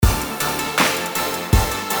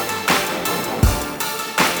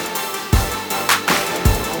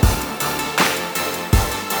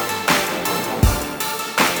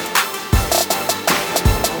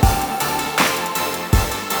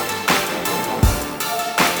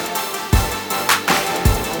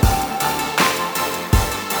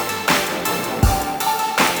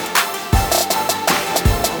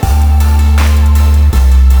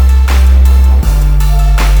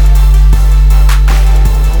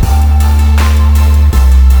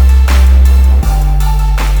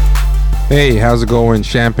Hey, how's it going,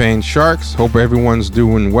 Champagne Sharks? Hope everyone's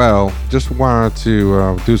doing well. Just wanted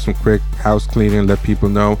to do some quick house cleaning, let people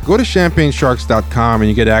know. Go to ChampagneSharks.com and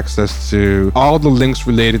you get access to all the links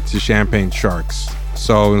related to Champagne Sharks.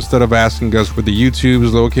 So instead of asking us where the YouTube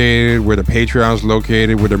is located, where the Patreon is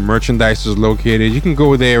located, where the merchandise is located, you can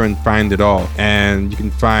go there and find it all. And you can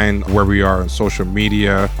find where we are on social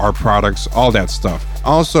media, our products, all that stuff.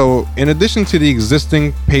 Also, in addition to the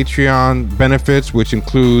existing Patreon benefits, which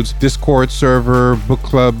includes Discord server, book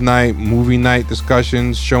club night, movie night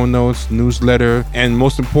discussions, show notes, newsletter, and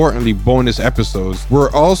most importantly, bonus episodes, we're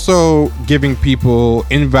also giving people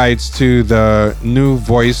invites to the new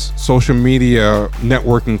Voice social media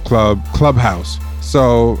networking club, Clubhouse.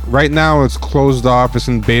 So right now it's closed off, it's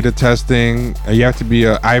in beta testing. You have to be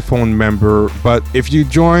an iPhone member, but if you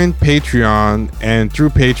join Patreon and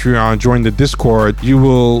through Patreon join the Discord, you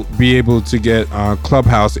will be able to get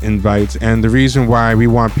Clubhouse invites. And the reason why we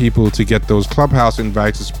want people to get those Clubhouse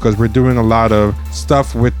invites is because we're doing a lot of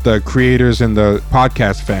stuff with the creators and the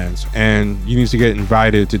podcast fans, and you need to get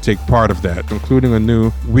invited to take part of that, including a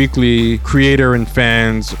new weekly creator and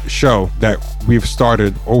fans show that we've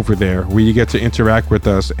started over there where you get to interact with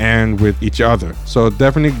us and with each other. So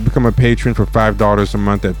definitely become a patron for $5 a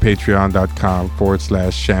month at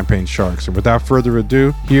patreon.com/Champagne Sharks. And without further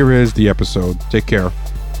ado, here is the episode. Take care.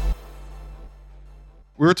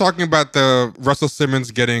 We were talking about the Russell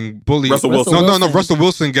Simmons getting bullied. Russell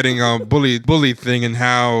Wilson getting bullied thing, and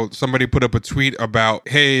how somebody put up a tweet about,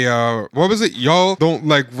 hey, what was it? Y'all don't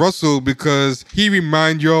like Russell because he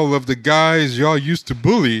remind y'all of the guys y'all used to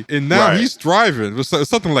bully, and now he's thriving. It was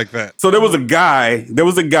something like that. So there was a guy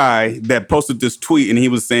that posted this tweet, and he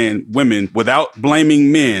was saying, women, without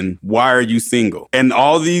blaming men, why are you single? And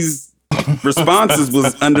all these responses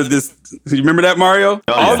was under this. You remember that, Mario?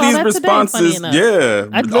 All these responses,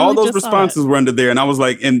 all those responses were under there, and I was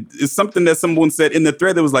like, and it's something that someone said in the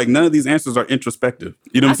thread that was like, none of these answers are introspective.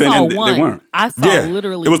 You know what I'm saying? And they weren't. I saw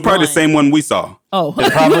literally. It was probably the same one we saw. Oh,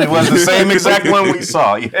 it probably was the same exact one we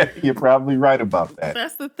saw. Yeah, you're probably right about that.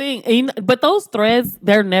 That's the thing. But those threads,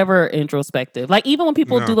 they're never introspective. Like, even when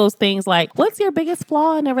people do those things like, what's your biggest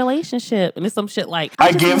flaw in a relationship? And it's some shit like,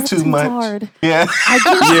 I give too much. Hard. Yeah. It's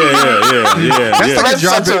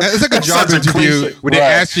like a job interview where they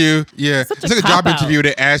ask you, it's like a job interview.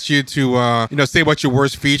 They ask you to, say what your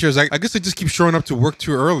worst features. I guess I just keep showing up to work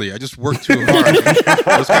too early. I just work too hard.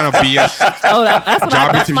 It's kind of BS. Oh,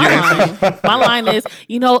 that's my line. My line is,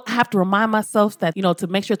 I have to remind myself that, to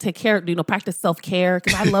make sure to take care, practice self-care,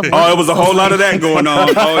 because I love. Oh, it was a whole lot of that going on.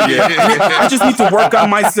 Oh, yeah. I just need to work on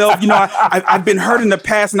myself. I've been hurt in the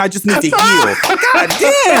past, and I just need to heal. God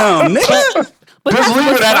damn, nigga. But just leave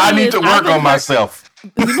it at I need to work on myself.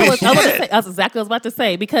 That's exactly what I was about to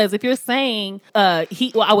say. Because if you're saying I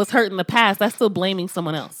was hurt in the past, that's still blaming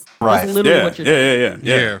someone else. Right. That's literally what you're saying.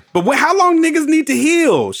 Yeah. But how long niggas need to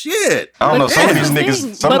heal? Shit. I don't know. Some of these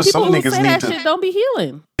niggas. Some niggas say need that to. Shit don't be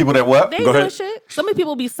healing. People that what? They ain't doing shit. Some of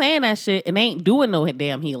people be saying that shit and they ain't doing no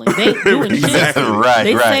damn healing. They ain't doing shit. Right.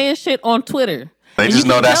 They saying shit on Twitter. They just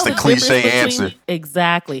know that's the cliche answer.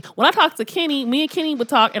 Exactly. When I talked to Kenny, me and Kenny would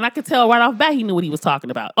talk, and I could tell right off bat he knew what he was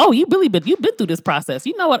talking about. Oh, you've been through this process.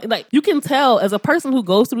 You know what? Like, you can tell as a person who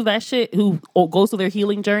goes through that shit, who goes through their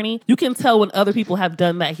healing journey. You can tell when other people have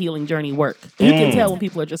done that healing journey work. You can tell when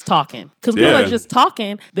people are just talking, because people are just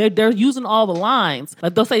talking. They're using all the lines.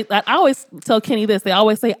 Like, they'll say. I always tell Kenny this. They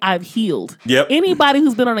always say, "I've healed." Yep. Anybody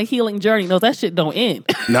who's been on a healing journey knows that shit don't end.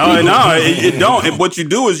 No, it don't. And what you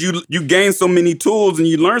do is you gain so many tools and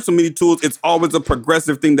you learn so many tools. It's always a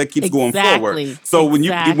progressive thing that keeps going forward. So when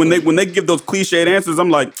they give those cliched answers, I'm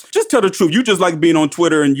like, just tell the truth. You just like being on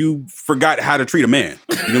Twitter and you forgot how to treat a man.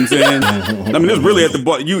 You know what I'm saying? I mean, it's really at the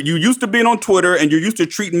bottom. You used to being on Twitter and you're used to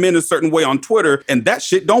treating men a certain way on Twitter, and that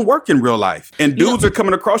shit don't work in real life. And dudes are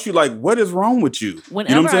coming across you like, what is wrong with you?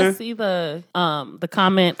 Whenever I see the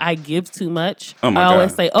comment, I give too much, I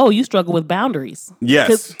always say, oh, you struggle with boundaries. Yes.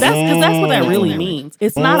 Because that's what that really means.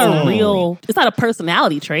 It's not it's not a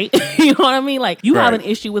personality trait. You know what I mean? Like, you have an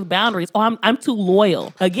issue with boundaries. Oh, I'm too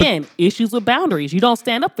loyal. Again, issues with boundaries. You don't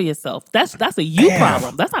stand up for yourself. That's a you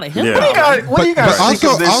problem. That's not a him problem. What do you got?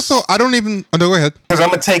 Also, I don't even. Oh, no, go ahead. Because I'm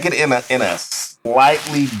gonna take it in a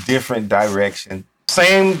slightly different direction.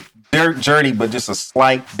 Same journey, but just a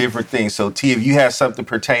slight different thing. So, T, if you have something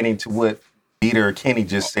pertaining to what Dieter or Kenny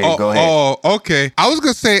just said. Go ahead. Oh, okay. I was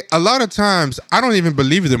going to say, a lot of times, I don't even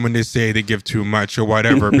believe them when they say they give too much or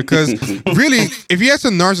whatever. Because really, if you ask a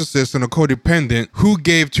narcissist and a codependent who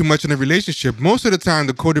gave too much in a relationship, most of the time,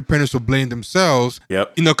 the codependents will blame themselves.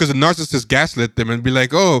 Yep. You know, because the narcissist gaslit them and be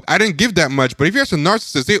like, oh, I didn't give that much. But if you ask a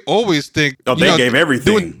narcissist, they always think, they gave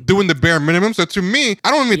everything. Doing the bare minimum. So to me,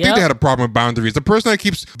 I don't even think they had a problem with boundaries. The person that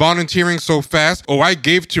keeps volunteering so fast, oh, I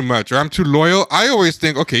gave too much or I'm too loyal, I always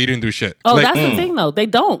think, okay, you didn't do shit. Oh, that's the thing though. They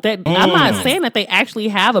don't. I'm not saying that they actually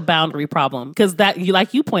have a boundary problem because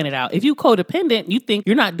like you pointed out, if you codependent, you think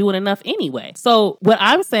you're not doing enough anyway. So what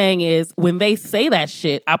I'm saying is when they say that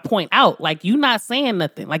shit, I point out like you not saying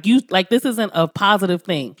nothing. Like this isn't a positive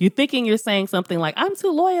thing. You're thinking you're saying something like I'm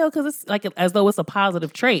too loyal because it's like as though it's a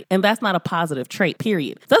positive trait, and that's not a positive trait.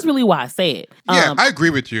 Period. So that's really why I say it. Yeah, I agree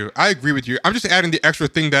with you. I'm just adding the extra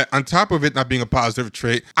thing that on top of it not being a positive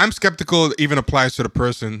trait, I'm skeptical it even applies to the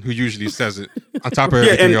person who usually says it. On top of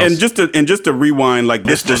everything else. And just to rewind, like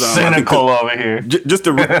this is cynical over here. Just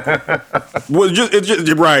to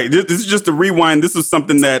right. This is just to rewind. This is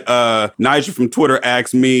something that Nigel from Twitter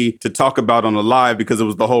asked me to talk about on the live because it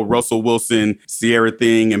was the whole Russell Wilson Ciara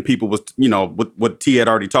thing, and people was what T had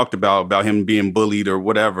already talked about him being bullied or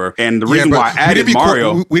whatever. And the reason why I added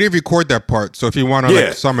Mario, we didn't record that part. So if you want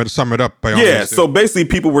to sum it up, by all means. So basically,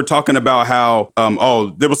 people were talking about how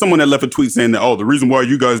there was someone that left a tweet saying that the reason why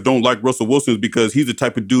you guys don't like Russell Wilson is because he's the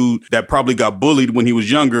type of dude that probably got bullied when he was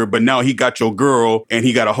younger, but now he got your girl and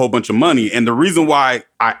he got a whole bunch of money. And the reason why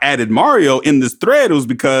I added Mario in this thread was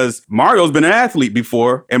because Mario's been an athlete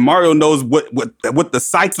before, and Mario knows what the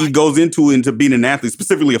psyche goes into being an athlete,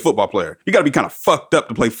 specifically a football player. You got to be kind of fucked up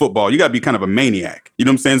to play football. You got to be kind of a maniac. You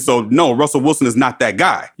know what I'm saying? So no, Russell Wilson is not that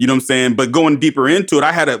guy. You know what I'm saying? But going deeper into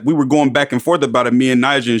it, we were going back and forth about it. Me and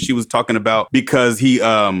Nigel, and she was talking about because he,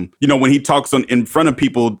 when he talks in front of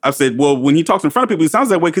people, I said, well, when he talks in front of people, he sounds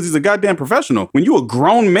that way because he's a goddamn professional. When you're a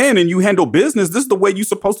grown man and you handle business, this is the way you're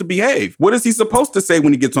supposed to behave. What is he supposed to say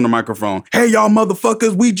when he gets on the microphone? Hey, y'all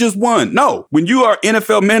motherfuckers, we just won. No, when you are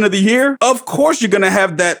NFL Man of the Year, of course you're going to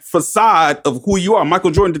have that facade of who you are.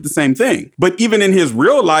 Michael Jordan did the same thing. But even in his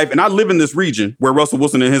real life, and I live in this region where Russell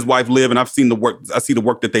Wilson and his wife live, and I see the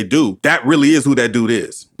work that they do. That really is who that dude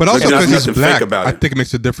is. But also because he's black, I think it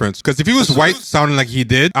makes a difference. Because if he was white sounding like he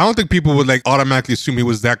did, I don't think people would like automatically assume he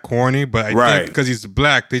was that corny. But I think because he's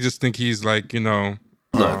black, they just think he's like, talking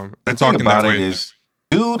that way.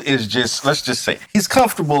 Dude is just, let's just say, he's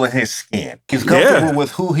comfortable in his skin. He's comfortable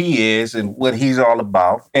with who he is and what he's all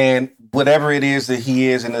about. And whatever it is that he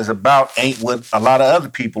is and is about ain't what a lot of other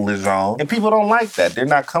people is on. And people don't like that. They're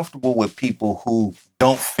not comfortable with people who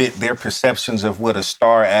don't fit their perceptions of what a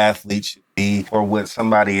star athlete should be or what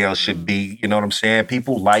somebody else should be. You know what I'm saying?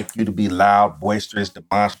 People like you to be loud, boisterous,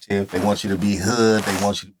 demonstrative. They want you to be hood. They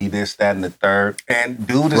want you to be this, that, and the third. And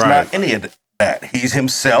dude is not any of that. He's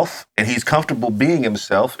himself, and he's comfortable being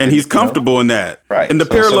himself. And he's comfortable in that. Right. And the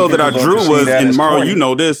parallel that I drew was, and Mario, you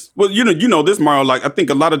know this. Well, you know this, Mario. Like, I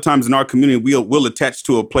think a lot of times in our community, we'll attach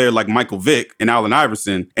to a player like Michael Vick and Allen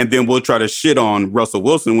Iverson, and then we'll try to shit on Russell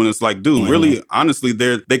Wilson when it's like, dude, really, honestly,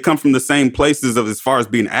 they come from the same places as far as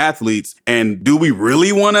being athletes. And do we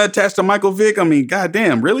really want to attach to Michael Vick? I mean,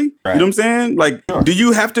 goddamn, really? Right. You know what I'm saying? Like, do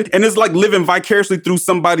you have to? And it's like living vicariously through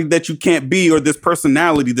somebody that you can't be, or this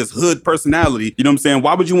personality, this hood personality. You know what I'm saying?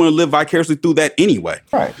 Why would you want to live vicariously through that anyway?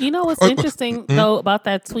 Right. You know what's interesting though about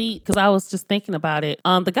that tweet? Because I was just thinking about it.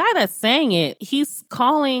 The guy that's saying it, he's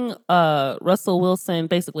calling Russell Wilson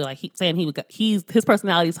basically like saying his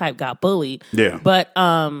personality type got bullied. Yeah. But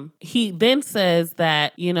he then says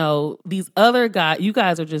that these other guys, you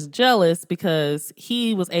guys are just jealous because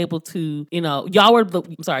he was able to y'all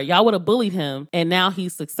would have bullied him and now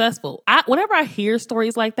he's successful. Whenever I hear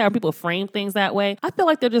stories like that or people frame things that way, I feel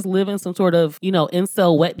like they're just living some sort of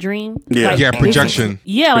incel wet dream. Projection.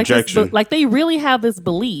 Like they really have this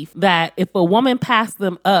belief that if a woman passed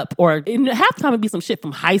them up, or in half the time it'd be some shit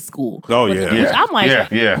from high school. Oh which I'm like,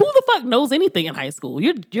 who the fuck knows anything in high school?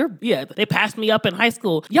 They passed me up in high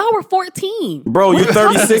school. Y'all were 14. Bro, you're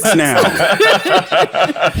 36 now.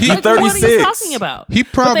 He's 36. What are you talking about? He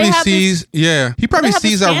probably sees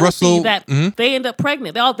that Russell that they end up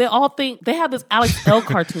pregnant. They all think they have this Alex L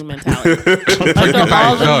cartoon mentality.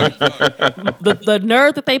 the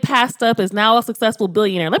nerd that they passed up is now a successful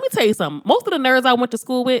billionaire. Let me tell you something. Most of the nerds I went to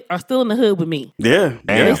school with are still in the hood with me. Yeah.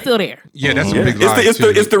 They're still there. Yeah, that's a big lie.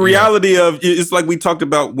 It's the reality of, it's like we talked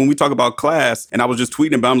about when we talk about class, and I was just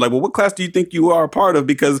tweeting about, I'm like, well, what class do you think you are a part of?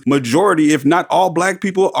 Because majority, if not all black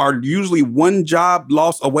people, are usually one job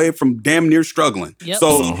loss away from damn near struggling. Yep.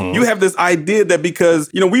 So you have this idea that because,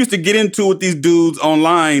 we used to get into with these dudes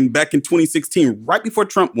online back in 2016, right before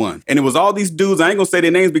Trump won. And it was all these dudes, I ain't gonna say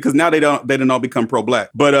their names because now they didn't all become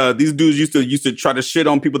pro-black. But these dudes used to try to shit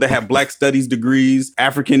on people that have black studies degrees,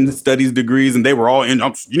 African studies degrees, and they were all in,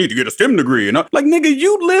 you need to get a STEM degree. And like, nigga,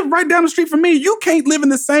 you live right down the street from me. You can't live in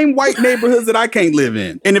the same white neighborhoods that I can't live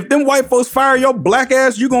in. And if them white folks fire your black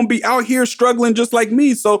ass, you're gonna be out here struggling just like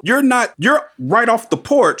me. So you're right off the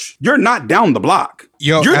porch. You're not down the block.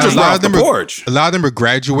 You're just right off the porch. A lot of them are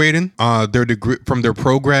graduating their degree from their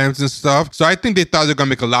programs and stuff. So I think they thought they were gonna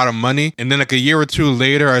make a lot of money. And then like a year or two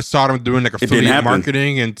later, I saw them doing like affiliate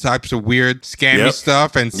marketing and types of weird scammy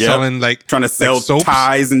stuff and selling like trying to sell like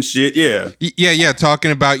ties and shit. Yeah. Talking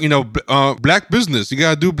about black business. You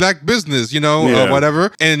gotta do black business.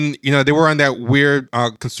 Whatever. And they were on that weird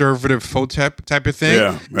conservative photep type of thing.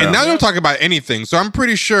 Yeah. And now they don't talk about anything. So I'm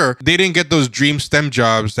pretty sure they didn't get those dream STEM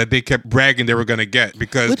jobs that they kept bragging they were gonna get.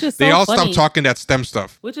 Because they all stopped talking that STEM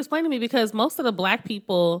stuff. Which is funny to me because most of the black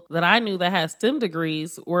people that I knew that had STEM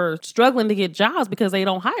degrees were struggling to get jobs because they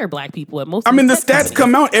don't hire black people at most. The stats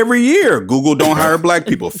come out every year. Google don't hire black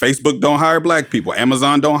people. Facebook don't hire black people.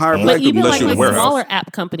 Amazon don't hire black people unless you're in the warehouse. Smaller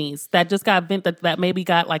app companies that just got that maybe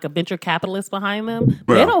got like a venture capitalist behind them,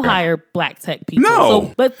 they don't hire black tech people. No.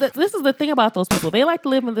 So, but this is the thing about those people. They like to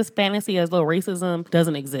live in this fantasy as though racism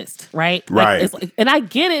doesn't exist, right? Right. And I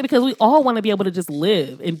get it because we all want to be able to just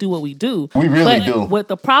live and do what we do. We really do. But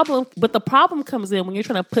the problem comes in when you're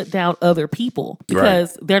trying to put down other people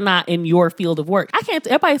because they're not in your field of work.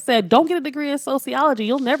 Everybody said, don't get a degree in sociology.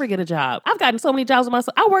 You'll never get a job. I've gotten so many jobs with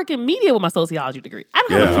I work in media with my sociology degree. I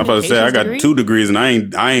don't have a I'm about to say I got 2 degrees and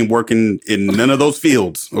I ain't working in none of those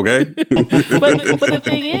fields. Okay. but the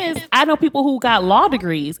thing is, I know people who got law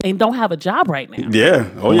degrees and don't have a job right now. Yeah.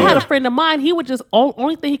 Oh yeah. I had a friend of mine. He would just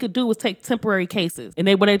only thing he could do was take temporary cases, and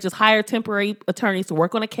they just hire temporary attorneys to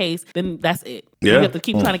work on a case. Then that's it. Yeah. You have to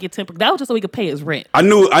keep trying to get temporary. That was just so he could pay his rent. I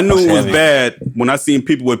knew it was bad when I seen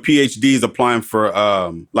people with PhDs applying for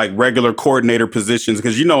like regular coordinator positions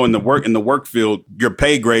because in the work field your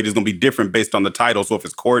pay grade is going to be different based on the title. So if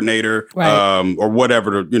it's coordinator or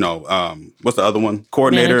whatever, what's the other one?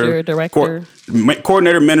 Coordinator, manager, director.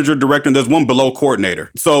 Coordinator, manager, director, and there's one below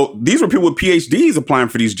coordinator. So these were people with PhDs applying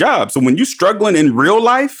for these jobs. So when you're struggling in real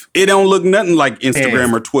life, it don't look nothing like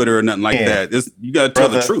Instagram or Twitter or nothing like that. You got to tell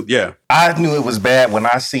the truth. Yeah. I knew it was bad when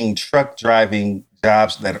I seen truck driving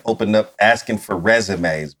jobs that opened up asking for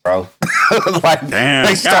resumes, bro.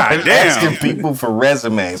 They started asking people for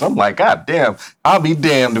resumes. I'm like, God damn, I'll be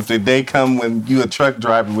damned if the day come when you a truck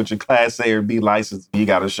driver with your Class A or B license, you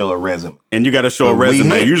got to show a resume. And you got to show a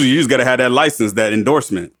resume. Usually you just got to have that license, that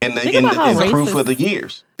endorsement. And the proof of the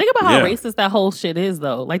years. Think about how racist that whole shit is,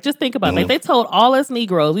 though. Like, just think about it. Like, they told all us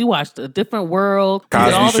Negroes, we watched A Different World,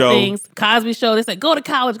 Cosby all the Show. things. Cosby Show. They said, go to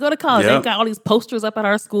college, go to college. They got all these posters up at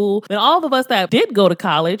our school. Then all of us that did go to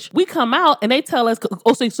college, we come out and they tell us,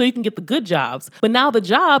 so you can get the good jobs. But now the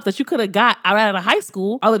jobs that you could have got out of high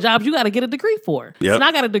school are the jobs you got to get a degree for. Yep. And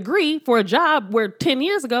I got a degree for a job where 10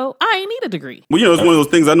 years ago, I ain't need a degree. Well, it's one of those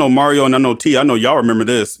things. I know Mario and I know T. I know y'all remember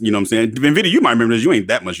this. You know what I'm saying? Vinny, you might remember this. You ain't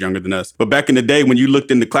that much younger than us. But back in the day when you looked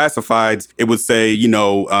into classifieds, it would say,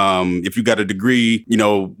 if you got a degree,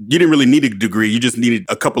 you didn't really need a degree. You just needed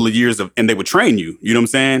a couple of years and they would train you. You know what I'm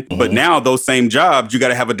saying? Mm-hmm. But now those same jobs, you got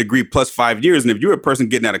to have a degree plus 5 years. And if you're a person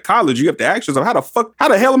getting out of college, you have to ask yourself, how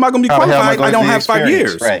the hell am I going to be qualified? I don't have 5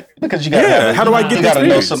 years. Right. Because you got to how do I get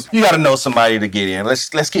this? You got to know somebody to get in.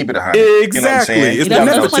 Let's keep it 100. Exactly. It's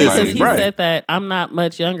nepotism. He said that I'm not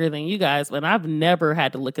much younger than you guys, but I've never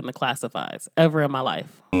had to look in the classifieds ever in my life.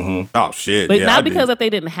 Mm-hmm. Oh shit! But not because that they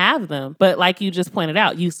didn't have them, but like you just pointed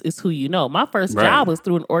out, it's who you know. My first job was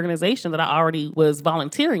through an organization that I already was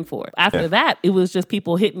volunteering for. After that, it was just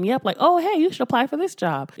people hitting me up like, "Oh, hey, you should apply for this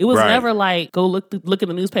job." It was never like go look in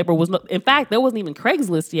the newspaper. In fact, there wasn't even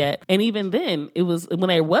Craigslist yet, and even then, it was when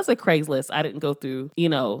there was a Craigslist. I didn't go through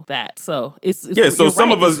that. So it's So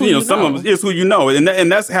some of us, some of us, it's who you know, and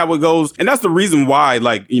that's how it goes, and that's the reason why, a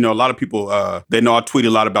lot of people they know I tweet a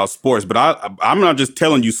lot about sports, but I'm not just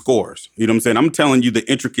telling you scores. You know what I'm saying? I'm telling you the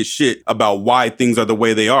intricate shit about why things are the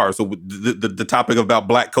way they are. So the topic about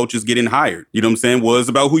black coaches getting hired, you know what I'm saying, was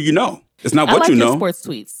about who you know. It's not I what like you know. Sports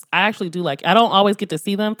tweets. I actually do like. I don't always get to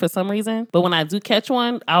see them for some reason, but when I do catch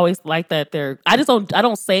one, I always like that they're. I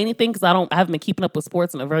don't say anything because I haven't been keeping up with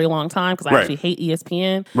sports in a very long time because I actually hate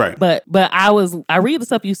ESPN. Right. But I read the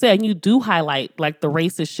stuff you said and you do highlight like the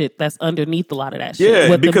racist shit that's underneath a lot of that shit. Yeah,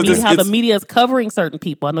 with because the media is covering certain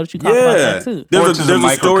people. I know that you talk about that too. There's a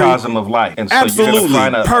microcosm of life. And so absolutely,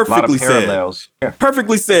 find a perfectly lot of parallels. said.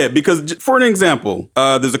 Perfectly said. Because for an example,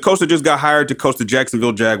 there's a coach that just got hired to coach the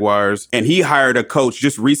Jacksonville Jaguars, and he hired a coach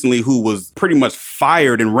just recently who was pretty much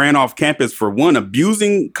fired and ran off campus for one,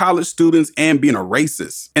 abusing college students and being a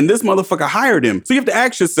racist. And this motherfucker hired him. So you have to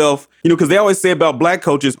ask yourself, because they always say about black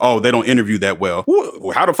coaches, oh, they don't interview that well.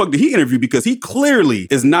 How the fuck did he interview? Because he clearly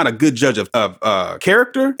is not a good judge of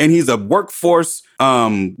character, and he's a workforce,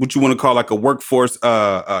 what you want to call like a workforce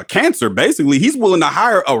cancer, basically. He's willing to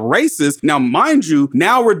hire a racist. Now, mind you,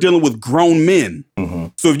 now we're dealing with grown men. Mm-hmm.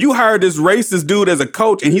 So if you hire this racist dude as a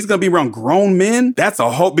coach and he's going to be around grown men, that's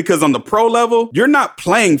a hope, because on the pro level, you're not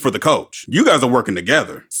playing for the coach. You guys are working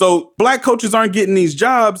together. So black coaches aren't getting these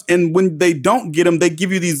jobs. And when they don't get them, they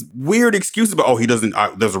give you these weird excuses about, he doesn't,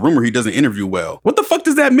 there's a rumor he doesn't interview well. What the fuck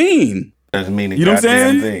does that mean? Doesn't mean you know what I'm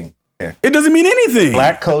saying? Thing. Yeah. It doesn't mean anything.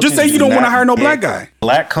 Black coaches just say you don't want to hire no black guy.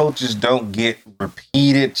 Black coaches don't get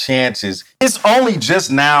repeated chances. It's only just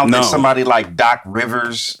now that somebody like Doc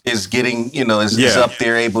Rivers is getting, is up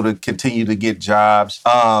there able to continue to get jobs.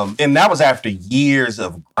 And that was after years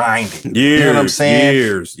of grinding. You know what I'm saying?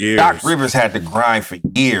 Years. Doc Rivers had to grind for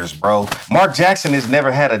years, bro. Mark Jackson has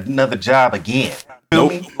never had another job again.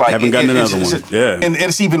 Nope, haven't gotten another one. Yeah, and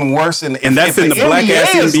it's even worse. And that's in the black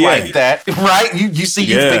ass NBA like that, right? You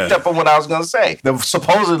picked up on what I was going to say. The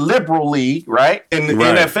supposed liberal league, right? And the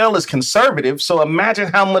NFL is conservative. So imagine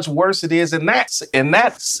how much worse it is in that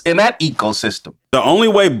ecosystem. The only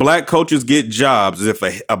way black coaches get jobs is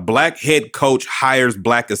if a black head coach hires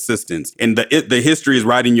black assistants, and the history is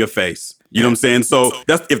right in your face. You know what I'm saying? So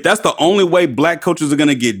if that's the only way black coaches are going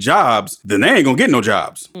to get jobs, then they ain't going to get no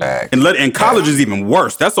jobs. And college is even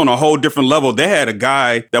worse. That's on a whole different level. They had a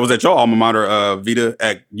guy that was at your alma mater, Vita,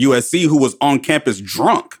 at USC, who was on campus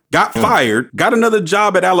drunk. Got fired, got another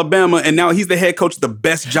job at Alabama, and now he's the head coach of the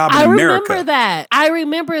best job in America. I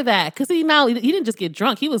remember that. Because he didn't just get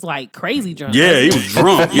drunk. He was like crazy drunk. Yeah, he was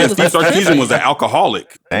drunk. Yes, Steve Sarkisian was an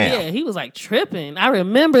alcoholic. Damn. Yeah, he was like tripping. I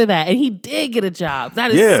remember that. And he did get a job.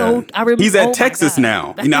 That is so, I remember. He's at Texas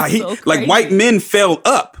now. Like white men fell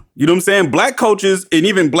up. You know what I'm saying? Black coaches and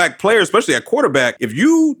even black players, especially at quarterback, if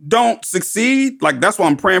you don't succeed, like that's why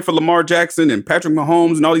I'm praying for Lamar Jackson and Patrick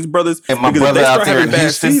Mahomes and all these brothers. And my brother out there in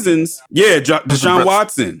Houston. Seasons, Deshaun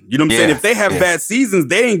Watson. You know what I'm saying? If they have bad seasons,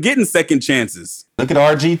 they ain't getting second chances. Look at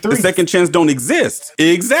RG3. The second chance don't exist.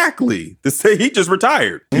 Exactly. He just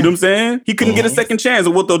retired. You know what I'm saying? He couldn't get a second chance.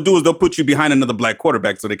 And what they'll do is they'll put you behind another black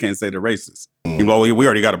quarterback so they can't say they're racist. Well, we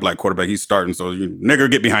already got a black quarterback. He's starting, so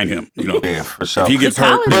nigga, get behind him. Yeah, for sure. If he gets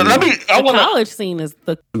hurt. College scene is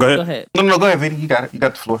the... Go ahead. No, go ahead, Vinny. You got it. You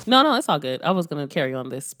got the floor. No, it's all good. I was going to carry on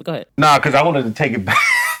this, but go ahead. Nah, because I wanted to take it back.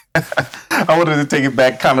 I wanted to take it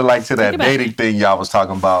back kind of like to that dating thing y'all was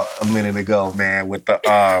talking about a minute ago, man, with the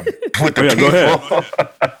people. Go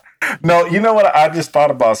ahead. No, you know what? I just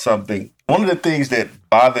thought about something. One of the things that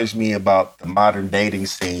bothers me about the modern dating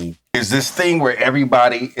scene is this thing where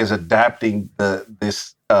everybody is adapting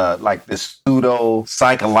this pseudo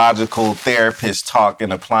psychological therapist talk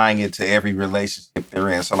and applying it to every relationship they're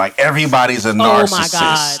in. So like everybody's a narcissist. Oh my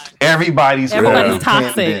God. Everybody's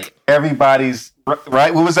toxic. Everybody's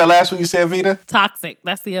right. What was that last one you said, Vita? Toxic.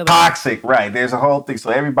 That's the other toxic, one. Right. There's a whole thing. So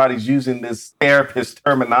everybody's using this therapist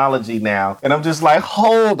terminology now. And I'm just like,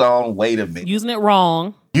 hold on, wait a minute. Using it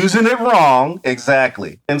wrong.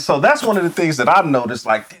 Exactly. And so that's one of the things that I noticed,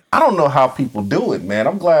 like, I don't know how people do it, man.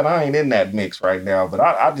 I'm glad I ain't in that mix right now, but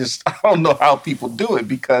I don't know how people do it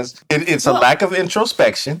because it's a lack of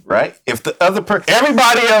introspection, right? If the other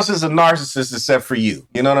everybody else is a narcissist except for you.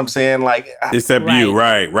 You know what I'm saying? Like, except you,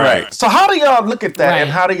 right. So how do y'all look at that and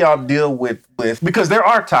how do y'all deal with, because there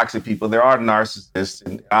are toxic people, there are narcissists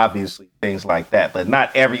and obviously things like that, but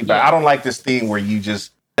not everybody. I don't like this thing where you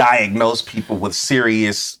just diagnose people with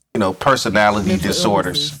serious, personality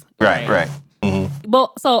disorders. Right. Mm-hmm.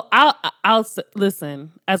 Well, so I'll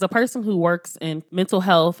listen, as a person who works in mental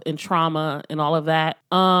health and trauma and all of that,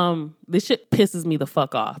 this shit pisses me the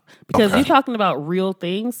fuck off because you're talking about real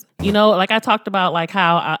things. You know, like I talked about like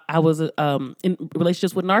how I was in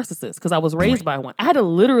relationships with narcissists because I was raised by one. I had to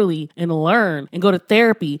literally learn and go to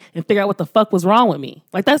therapy and figure out what the fuck was wrong with me.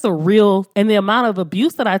 Like that's a real, and the amount of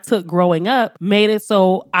abuse that I took growing up made it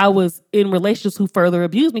so I was in relationships who further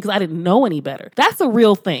abused me because I didn't know any better. That's a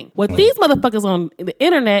real thing. What these motherfuckers on the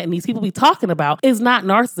internet and these people be talking about is not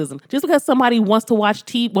narcissism. Just because somebody wants to watch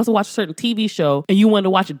a certain TV show and you want to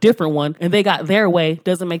watch a different one and they got their way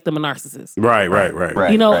doesn't make them a narcissist.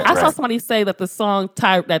 Right. You know, I saw somebody say that the song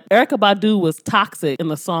that Erykah Badu was toxic in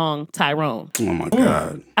the song Tyrone. Oh my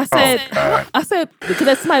God. I said,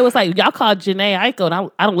 because somebody was like, y'all call Jhené Aiko,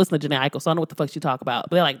 and I don't listen to Jhené Aiko, so I don't know what the fuck she talk about.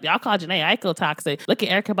 But they're like, y'all call Jhené Aiko toxic. Look at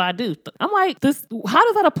Erykah Badu. I'm like, how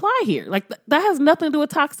does that apply here? Like that has nothing to do with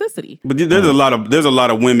toxicity. But there's a lot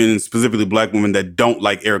of women, specifically black women, that don't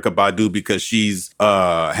like Erykah Badu because she's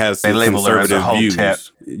has some conservative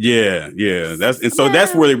views. Yeah. That's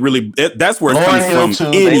where it comes from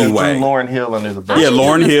anyway. Lauryn Hill under the bus. Yeah,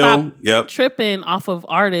 Lauryn Hill. Yep. Tripping off of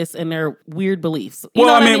artists and their weird beliefs.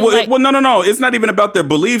 No. It's not even about their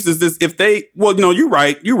beliefs. It's this you're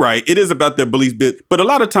right. It is about their beliefs, but a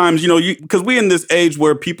lot of times, because we're in this age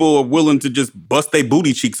where people are willing to just bust their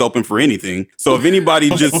booty cheeks open for anything. So if anybody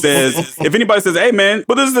says, hey man,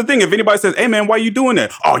 but this is the thing. If anybody says, hey man, why are you doing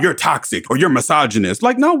that? Oh, you're toxic or you're misogynist.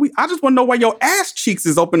 Like, no, I just want to know why your ass cheeks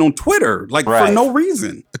is open on Twitter, for no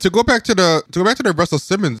reason. To go back to the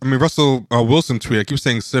Russell Wilson tweet, I keep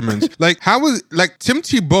saying Simmons. Like, how is Tim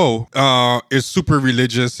Tebow is super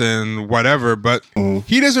religious and whatever, but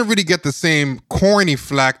he doesn't really get the same corny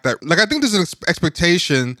flack that, like, I think there's an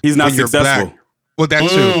expectation. He's not successful. Black. Well, that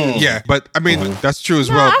too. Yeah, but I mean, that's true as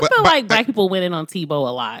well. I feel like black people went in on Tebow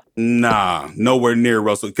a lot. Nah, nowhere near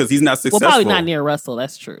Russell because he's not successful. Well, probably not near Russell.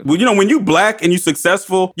 That's true. Well, when you black and you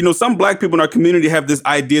successful, some black people in our community have this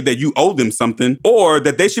idea that you owe them something or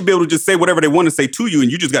that they should be able to just say whatever they want to say to you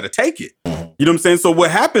and you just got to take it. You know what I'm saying? So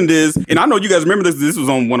what happened is, and I know you guys remember this, this was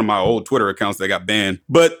on one of my old Twitter accounts that got banned,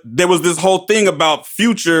 but there was this whole thing about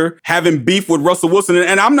Future having beef with Russell Wilson.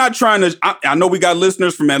 And I'm not trying to, I know we got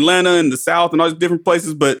listeners from Atlanta and the South and all these different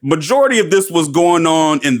places, but majority of this was going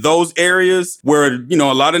on in those areas where,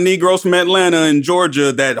 a lot of Negroes from Atlanta and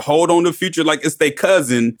Georgia that hold on to Future like it's their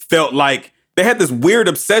cousin felt like they had this weird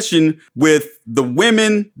obsession with the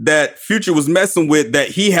women that Future was messing with, that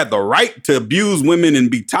he had the right to abuse women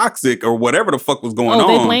and be toxic or whatever the fuck was going on.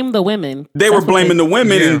 They blamed the women. They were blaming the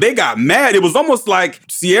women and they got mad. It was almost like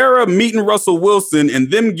Ciara meeting Russell Wilson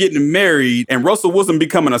and them getting married and Russell Wilson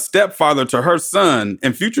becoming a stepfather to her son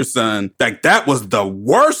and Future's son. Like, that was the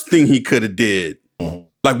worst thing he could have did.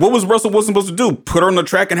 Like, what was Russell Wilson supposed to do? Put her on the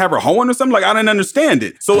track and have her hoeing or something? Like, I didn't understand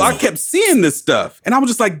it. So I kept seeing this stuff. And I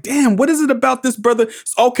was just like, damn, what is it about this brother?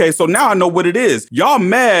 Okay, so now I know what it is. Y'all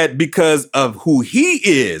mad because of who he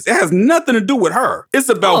is. It has nothing to do with her. It's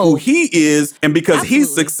about who he is. And because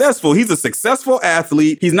he's successful, he's a successful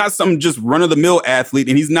athlete. He's not some just run-of-the-mill athlete.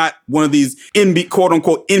 And he's not one of these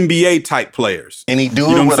quote-unquote NBA type players. And he do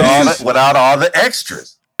it without all the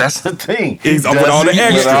extras. That's the thing. He's up with all the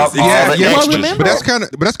extras. But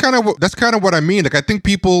that's kind of what I mean. Like, I think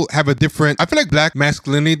people have a different. I feel like black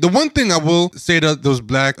masculinity. The one thing I will say that those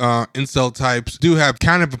black incel types do have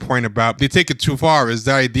kind of a point about, they take it too far, is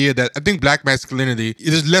the idea that I think black masculinity,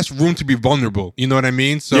 there's less room to be vulnerable. You know what I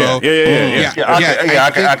mean? So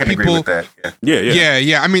I can agree with that.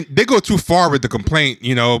 Yeah. I mean, they go too far with the complaint,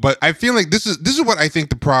 But I feel like this is what I think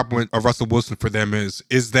the problem with Russell Wilson for them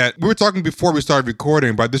is that we were talking before we started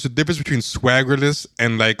recording, but there's a difference between swaggerless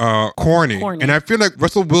and corny. And I feel like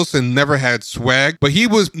Russell Wilson never had swag, but he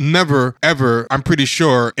was never, ever, I'm pretty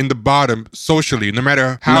sure, in the bottom socially. No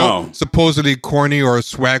matter how supposedly corny or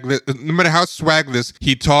swagless, no matter how swagless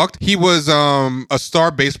he talked, he was a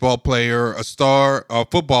star baseball player, a star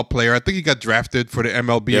football player. I think he got drafted for the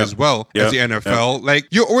MLB as well as the NFL. Like,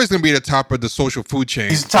 you're always going to be at the top of the social food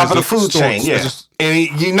chain. He's the top of the food chain,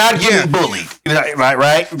 and you're not getting bullied,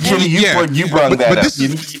 right? Jimmy, you brought that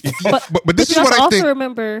up. But this is what I think. Also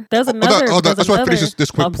remember, there's another. Hold on. I just want to finish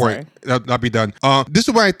this quick point. I'll be done. This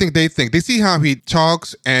is what I think they think. They see how he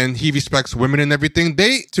talks and he respects women and everything.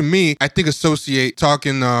 They, to me, I think associate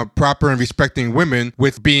talking proper and respecting women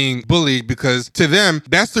with being bullied, because to them,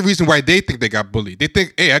 that's the reason why they think they got bullied. They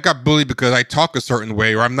think, hey, I got bullied because I talk a certain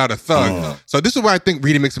way or I'm not a thug. So this is why I think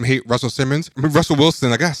really makes them hate Russell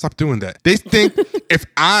Wilson. I gotta stop doing that. They think if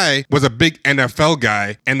I was a big NFL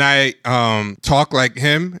guy and I talk like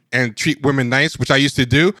him and treat women nice, which I used to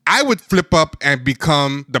do, I would flip up and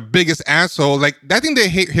become the biggest asshole. Like, I think they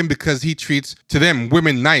hate him because he treats to them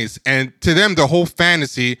women nice, and to them the whole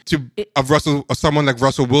fantasy of someone like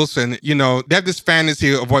Russell Wilson, you know, they have this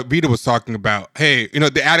fantasy of what Vito was talking about. Hey, you know,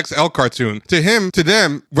 the Alex L cartoon. To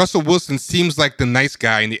them, Russell Wilson seems like the nice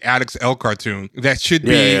guy in the Alex L cartoon that should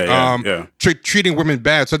be treating women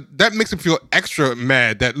bad. So that makes him feel extra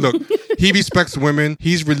mad that, look, he respects women,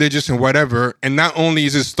 he's religious and whatever, and not only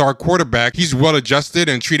is his star quarterback, he's well-adjusted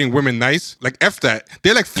and treating women nice. Like, F that.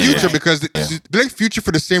 They like Future because they like Future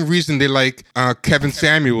for the same reason they like Kevin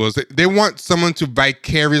Samuels. They want someone to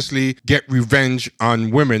vicariously get revenge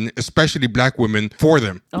on women, especially black women, for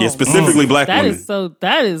them. Yeah, specifically black women.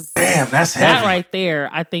 Damn, that's heavy. That right there,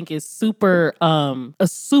 I think is super a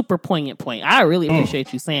super poignant point. I really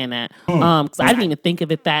appreciate you saying that. Because I didn't even think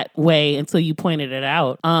of it that way until you pointed it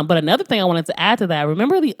out. But another thing I wanted to add to that,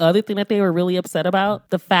 remember the other thing that they were really upset about?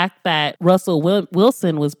 The fact that Russell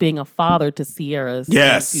Wilson was being a father to Sierra's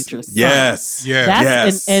future son.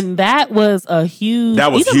 Yes. And that was a huge...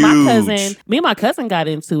 That was huge. Me and my cousin got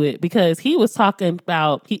into it because he was talking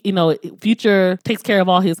about, Future takes care of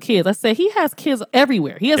all his kids. I said, he has kids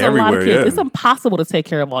everywhere. He has a lot of kids. Yeah. It's impossible to take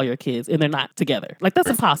care of all your kids and they're not together. Like, that's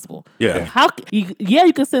impossible. Yeah.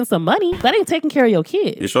 You can send some money. That ain't taking care of your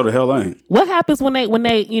kids. You sure the hell ain't. What happens when they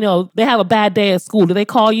have a bad day at school? Do they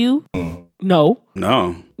call you? No.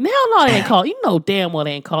 Hell no, they ain't call. You know damn well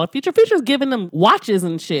they ain't call. Future's giving them watches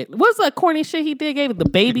and shit. What's that corny shit he did? Gave the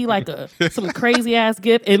baby like some crazy ass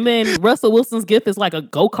gift, and then Russell Wilson's gift is like a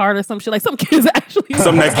go-kart or some shit. Like something that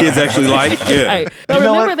kids actually like. Yeah. Right. But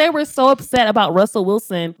remember, they were so upset about Russell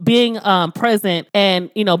Wilson being present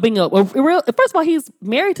and being a real. First of all, he's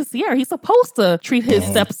married to Sierra. He's supposed to treat his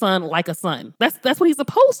stepson like a son. That's what he's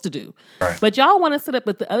supposed to do. Right. But y'all want to sit up.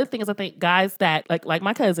 But the other thing is, I think guys that like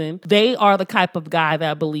my cousin, they are the type of guy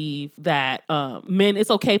that believe that it's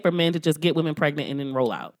okay for men to just get women pregnant and then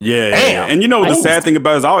roll out. Yeah. And the sad thing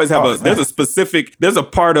about it is I always have there's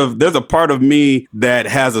a part of me that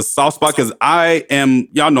has a soft spot because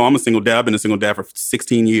y'all know I'm a single dad. I've been a single dad for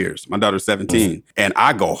 16 years. My daughter's 17. And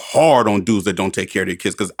I go hard on dudes that don't take care of their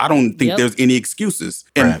kids because I don't think there's any excuses.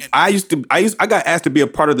 And I got asked to be a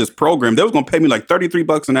part of this program. They was going to pay me like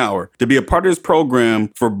 $33 an hour to be a part of this program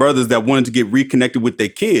for brothers that wanted to get reconnected with their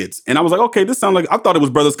kids. And I was like, okay, this sounds like, I thought it was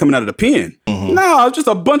brothers coming out of the pen. No, it's just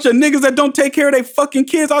a bunch of niggas that don't take care of their fucking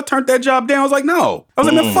kids. I turned that job down. I was like, no. I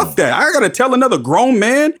was like, man, fuck that. I gotta tell another grown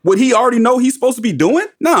man what he already know he's supposed to be doing?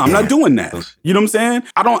 No, I'm not doing that. You know what I'm saying?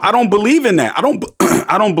 I don't believe in that. I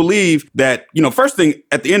don't believe that, first thing,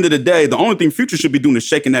 at the end of the day, the only thing Future should be doing is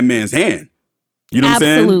shaking that man's hand. You know what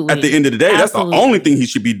I'm saying? At the end of the day, that's the only thing he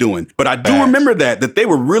should be doing. But I do remember that they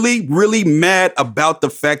were really, really mad about the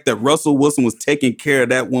fact that Russell Wilson was taking care of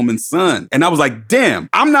that woman's son. And I was like, damn,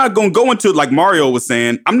 I'm not going to go into, like Mario was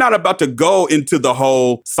saying, I'm not about to go into the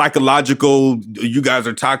whole psychological, you guys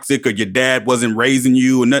are toxic or your dad wasn't raising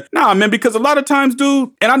you. And nah, man, because a lot of times,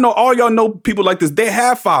 dude, and I know all y'all know people like this, they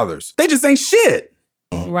have fathers. They just ain't shit.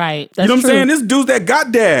 Right. That's you know what I'm saying? There's dudes that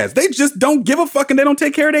got dads. They just don't give a fuck and they don't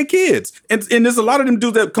take care of their kids. And there's a lot of them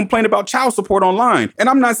dudes that complain about child support online. And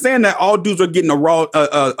I'm not saying that all dudes are getting a raw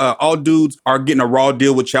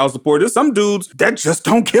deal with child support. There's some dudes that just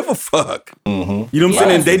don't give a fuck. You know what I'm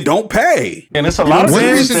saying? And they don't pay. And it's a lot of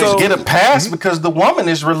dudes that get a pass because the woman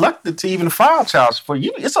is reluctant to even file child support.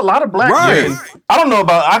 It's a lot of black women. I don't know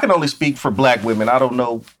I can only speak for black women. I don't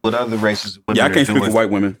know what other races. I can't speak for white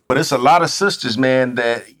women. But it's a lot of sisters, man,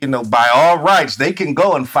 that, by all rights, they can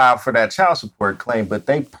go and file for that child support claim, but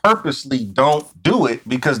they purposely don't do it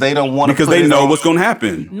because they don't want to. Because they know what's going to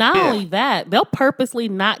happen. Not only that, they'll purposely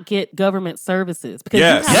not get government services because you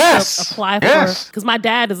have to apply for. Because my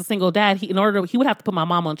dad is a single dad. He would have to put my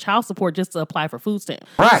mom on child support just to apply for food stamps.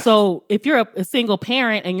 Right. So if you're a single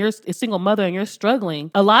parent and you're a single mother and you're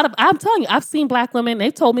struggling, I'm telling you, I've seen black women.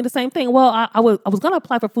 They've told me the same thing. Well, I was going to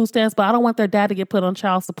apply for food stamps, but I don't want their dad to get put on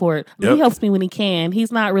child support. He helps me when he can.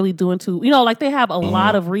 He's not really doing they have a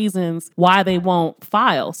lot of reasons why they won't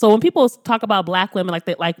file. So when people talk about black women like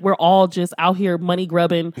that, like we're all just out here money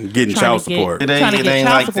grubbing, getting child support. It ain't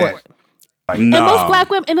child support. And most black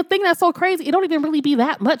women, and the thing that's so crazy, it don't even really be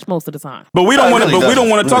that much most of the time. But we don't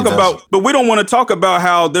want to talk about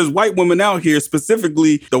how there's white women out here,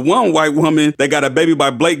 specifically the one white woman that got a baby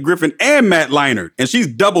by Blake Griffin and Matt Leinart, and she's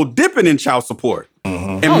double dipping in child support.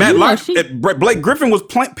 And Blake Griffin was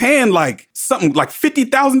paying like something like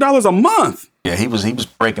 $50,000 a month. Yeah, he was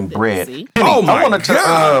breaking bread. Kenny, oh my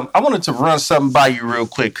God. I wanted to run something by you real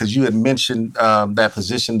quick because you had mentioned that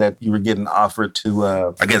position that you were getting offered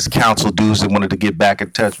to, I guess, counsel dudes that wanted to get back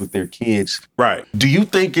in touch with their kids. Right. Do you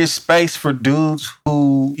think it's space for dudes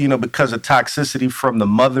who, because of toxicity from the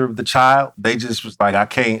mother of the child, they just was like, I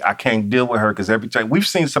can't deal with her because every time we've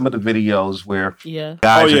seen some of the videos where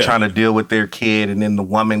guys are trying to deal with their kid and then the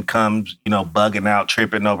woman comes, bugging out,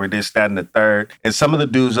 tripping over this, that, and the third. And some of the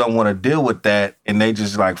dudes don't want to deal with that. And they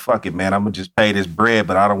just like, fuck it, man, I'm going to just pay this bread,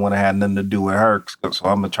 but I don't want to have nothing to do with her. So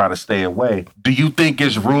I'm going to try to stay away. Do you think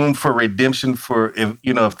there's room for redemption for,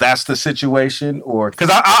 if that's the situation? Or, because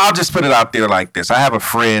I'll just put it out there like this. I have a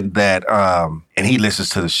friend that, and he listens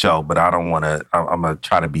to the show, but I'm going to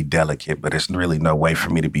try to be delicate, but there's really no way for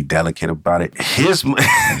me to be delicate about it.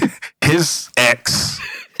 His ex,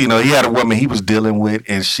 he had a woman he was dealing with,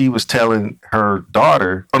 and she was telling her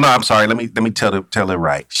daughter. Oh no, I'm sorry. Let me tell it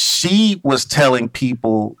right. She was telling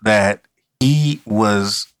people that he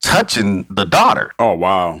was touching the daughter. Oh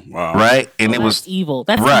wow. Right, and it was evil.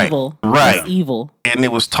 That's right, evil. Right, that's evil. And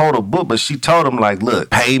it was total bull. But she told him like, "Look,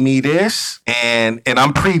 pay me this," and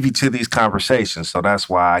I'm privy to these conversations, so that's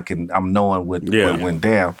why I'm knowing what went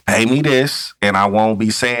down. Pay me this, and I won't be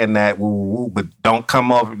saying that. Woo, woo, but don't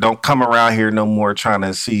come around here no more trying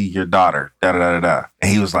to see your daughter. Da da da da.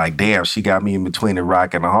 And he was like, "Damn, she got me in between the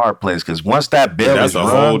rock and the hard place." Because once that bell is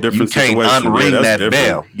rung, you can't unring that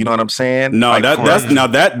bell. You know what I'm saying? No,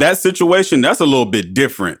 that situation, that's a little bit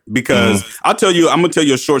different because I'm gonna tell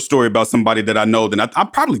you a short story about somebody that I know that I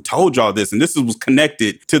probably told y'all this, and this was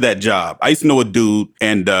connected to that job. I used to know a dude,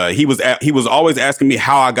 and he was always asking me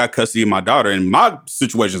how I got custody of my daughter, and my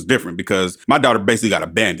situation is different because my daughter basically got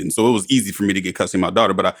abandoned, so it was easy for me to get custody of my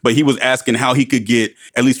daughter. But he was asking how he could get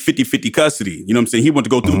at least 50-50 custody. You know what I'm saying? He wanted to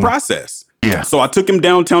go through the process. Yeah. So I took him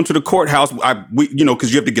downtown to the courthouse.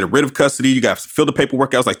 Because you have to get rid of custody. You got to fill the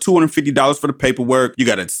paperwork out. It was like $250 for the paperwork. You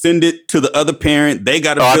got to send it to the other parent. They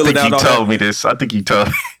got to fill it out. I think he told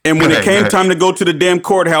me. And when it came time to go to the damn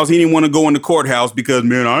courthouse, he didn't want to go in the courthouse because,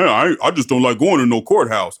 man, I just don't like going to no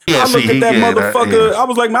courthouse. I looked at that motherfucker. I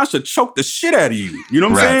was like, man, I should choke the shit out of you. You know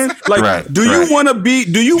what I'm saying? Like, do you want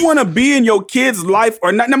to be in your kid's life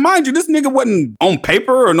or not? Now, mind you, this nigga wasn't on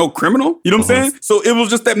paper or no criminal. You know what I'm saying? So it was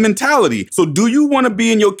just that mentality. So do you want to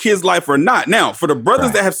be in your kid's life or not? Now, for the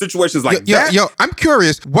brothers that have situations like that. Yo, I'm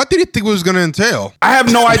curious. What did he think it was going to entail? I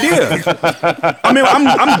have no idea. I mean,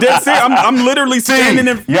 I'm dead serious. I'm literally standing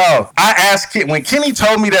in. Yo, I asked when Kenny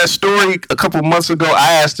told me that story a couple months ago,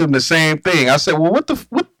 I asked him the same thing. I said, well, what the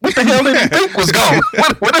hell did he think was going?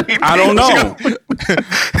 What did he think? I don't know.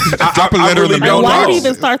 Drop a letter in the mail. Why did he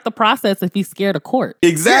even start the process if he's scared of court?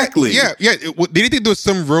 Exactly. Yeah. Did he think there was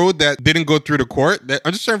some road that didn't go through the court?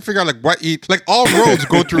 I'm just trying to figure out like all roads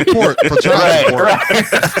go through court for child support. Right.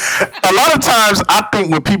 A lot of times, I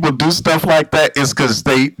think when people do stuff like that, it's because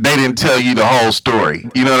they didn't tell you the whole story.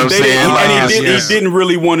 You know what I'm saying? He didn't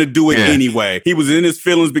really want to do it anyway. He was in his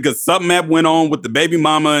feelings because something went on with the baby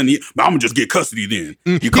mama, and I'm gonna just get custody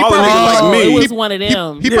then. You call it like me. It was one of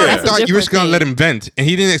them. He probably thought you were just gonna let him vent, and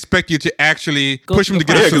he didn't expect you to actually push him to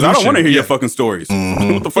get a solution. Because I don't want to hear your fucking stories.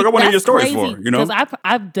 What the fuck I want to hear your stories for? You know? Because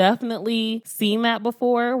I've definitely seen that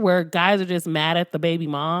before, where guys are just mad at the baby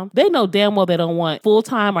mom. They know damn well they don't want full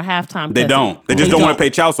time or half time. They don't. They just don't want to pay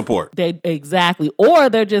child support. Exactly, or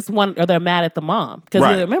they're mad at the mom because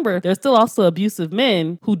remember, there's still also abusive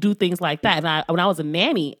men who do things like that. And when I was a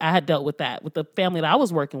nanny, I had dealt with that with the family that I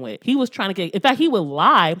was working with. He was trying to get. In fact, he would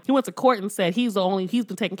lie. He went to court and said he's been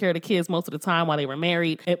taking care of the kids most of the time while they were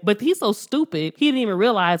married. But he's so stupid, he didn't even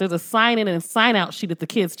realize there's a sign in and sign out sheet at the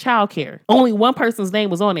kids' childcare. Only one person's name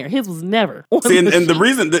was on there. His was never. See, and the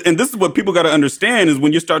reason, and this is what people got to understand, is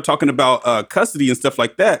when you start talking about custody and stuff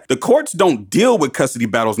like that, the courts don't deal with custody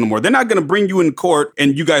battles no more. They're not going to bring you in court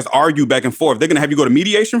and you guys argue back and forth. They're going to have you go to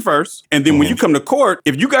mediation first. And then when you come to court,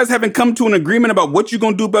 if you guys haven't come to an agreement about what you're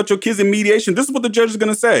going to do about your kids in mediation, this is what the judge is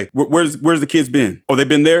going to say. Where's the kids been? Oh, they've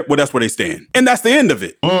been there? Well, that's where they stand. And that's the end of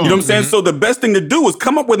it. You know what I'm saying? So the best thing to do is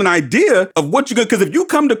come up with an idea of what you're going to, because if you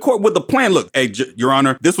come to court with a plan, look, hey, Your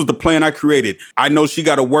Honor, this was the plan I created. I know she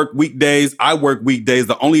got to work weekdays. I work weekdays.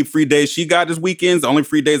 The only free days she got is weekends. The only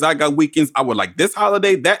free days I got weekends. I would like this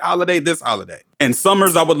holiday, that holiday, this holiday. And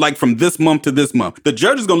summers I would like from this month to this month. The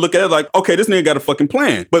judge is going to look at it like, okay, this nigga got a fucking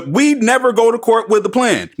plan. But we never go to court with the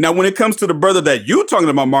plan. Now, when it comes to the brother that you talking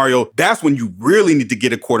about, Mario, that's when you really need to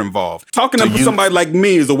get a court involved. Talking to somebody like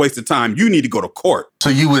me is a waste of time. You need to go to court. So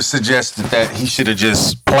you would suggest that he should have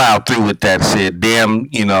just plowed through with that, said, damn,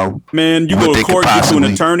 Man, you go to court, get you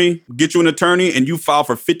an attorney, and you file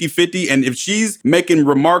for 50-50. And if she's making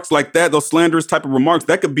remarks like that, those slanderous type of remarks,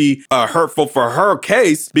 that could be hurtful for her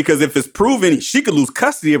case, because if it's proven, she could lose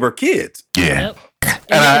custody of her kids. Yeah. Yep.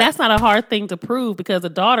 And that's not a hard thing to prove, because the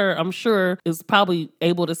daughter, I'm sure, is probably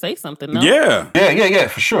able to say something. No? Yeah,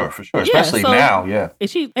 for sure. Especially now, And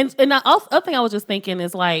the other thing I was just thinking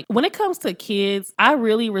is, like, when it comes to kids, I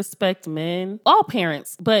really respect men, all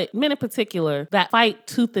parents, but men in particular, that fight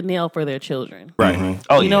tooth and nail for their children. Right. Mm-hmm.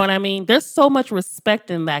 Oh, you know what I mean? There's so much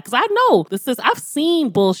respect in that, because I know I've seen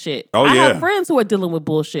bullshit. I have friends who are dealing with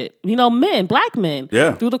bullshit. Men, black men,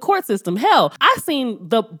 through the court system. Hell, I've seen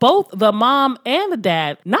both the mom and the dad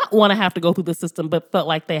not want to have to go through the system, but felt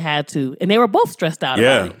like they had to, and they were both stressed out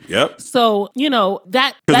about it. Yep. So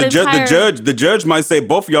that the judge might say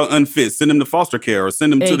both of y'all unfit, send them to foster care, or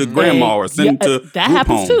send them to the grandma, or send them to that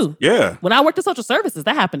happens homes. too. Yeah. When I worked at social services,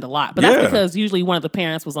 that happened a lot, but that's because usually one of the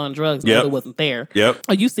parents was on drugs, the other wasn't there. Yep.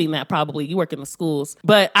 Oh, you've seen that probably. You work in the schools,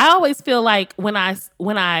 but I always feel like when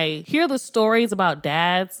I hear the stories about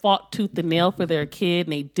dads fought tooth and nail for their kid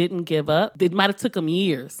and they didn't give up. It might have took them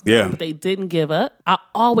years. Yeah. But they didn't give up. I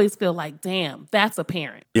always feel like, damn, that's a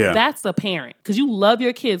parent. Yeah. That's a parent. Because you love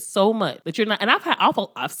your kids so much that you're not. And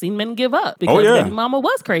I've seen men give up because baby mama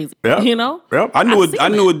was crazy. Yeah. Yep. I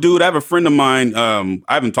knew a dude. I have a friend of mine.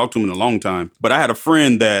 I haven't talked to him in a long time, but I had a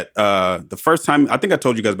friend that the first time, I think I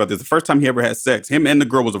told you guys about this, the first time he ever had sex, him and the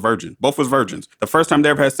girl was a virgin. Both was virgins. The first time they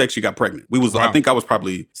ever had sex, she got pregnant. I think I was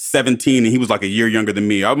probably 17 and he was like a year younger than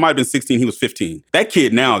me. I might have been 16. He was 15. That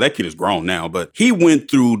kid is grown now, but he went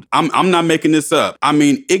through, I'm not making this up. I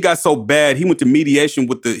mean, it got so bad. He went to mediation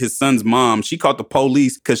with his son's mom. She called the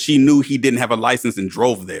police because she knew he didn't have a license and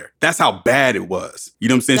drove there. That's how bad it was. You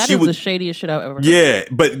know what I'm saying? That is the shadiest shit I've ever heard. Yeah,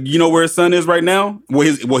 but you know where his son is right now?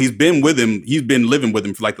 He's been with him. He's been living with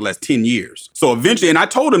him for like the last 10 years. So eventually, and I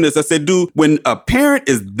told him this, I said, dude, when a parent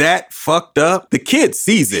is that fucked up, the kid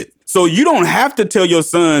sees it. So you don't have to tell your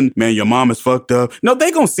son, man, your mom is fucked up. No, they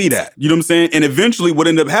gonna see that. You know what I'm saying? And eventually what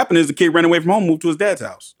ended up happening is the kid ran away from home, moved to his dad's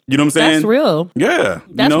house. You know what I'm saying? That's real. Yeah.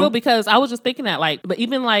 That's real, because I was just thinking that, but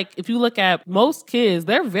even if you look at most kids,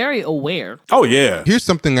 they're very aware. Oh, yeah. Here's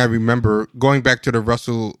something I remember going back to the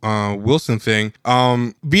Russell Wilson thing.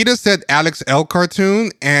 Vita said Alex L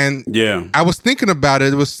cartoon, and I was thinking about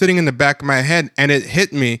it. It was sitting in the back of my head, and it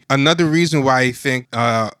hit me. Another reason why I think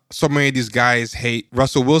so many of these guys hate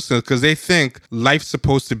Russell Wilson, because they think life's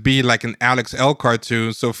supposed to be like an Alex L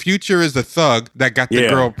cartoon. So Future is the thug that got the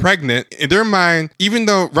girl pregnant. In their mind, even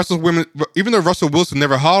though Russell Wilson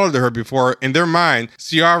never hollered at her before, in their mind,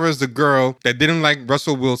 Ciara is the girl that didn't like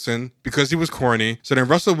Russell Wilson because he was corny. So then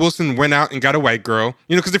Russell Wilson went out and got a white girl,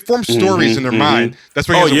 because they form stories in their mind. That's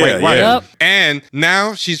why he has a white wife. Yep. And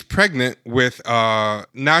now she's pregnant with with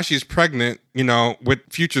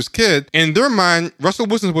Future's kid. In their mind, Russell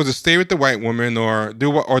Wilson's supposed to stay with the white woman or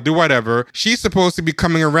do whatever. She's supposed to be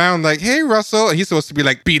coming around like, hey, Russell. And he's supposed to be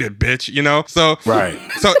like, beat it, bitch, So, right.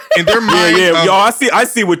 So in their mind. Yo, I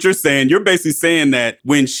see what you're saying. You're basically saying that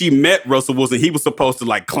when she met Russell Wilson, he was supposed to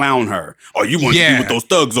like clown her. Oh, you want to be with those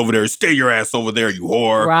thugs over there. Stay your ass over there, you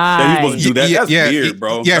whore. Right. He's supposed to do that. That's weird,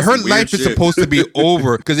 bro. Yeah, That's her life is supposed to be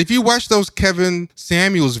over. Because if you watch those Kevin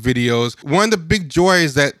Samuels videos, one of the big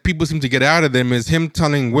joys that people seem to get out of them is him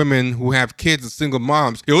telling women who have kids and single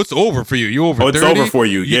moms, yo, it's over for you. You're over 30. It's over for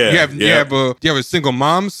you. Yeah. You have a single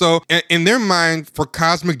mom. So in their mind, for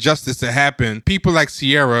cosmic justice to happen, people like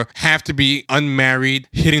Ciara have to be unmarried,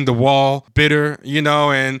 hitting the wall, bitter,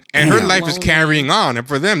 and her life is carrying on. And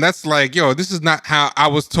for them, that's like, yo, this is not how I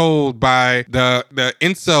was told by the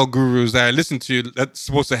incel gurus that I listen to that's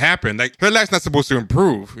supposed to happen. Like, her life's not supposed to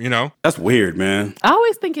improve, That's weird, man. I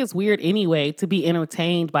always think it's weird anyway to be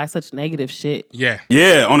entertained by such negative shit. Yeah,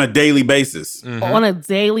 on a daily basis. Mm-hmm. On a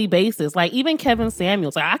daily basis. Like, even Kevin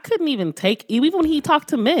Samuels, I couldn't even even when he talked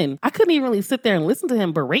to men, I couldn't even really sit there and listen to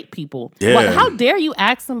him berate people. Yeah. Like, how dare you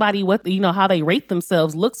ask somebody what, how they rate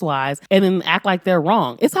themselves looks-wise and then act like they're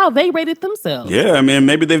wrong? It's how they rated themselves. Yeah, I mean,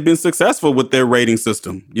 maybe they've been successful with their rating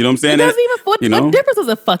system. You know what I'm saying? It doesn't even, what difference does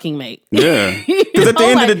it fucking make? Yeah. Because at the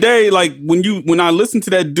end of the day, like, when I listen to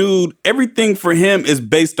that dude, everything for him is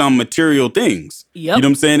based on material things. Yep. You know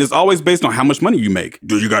what I'm saying? It's always based on how much money you make.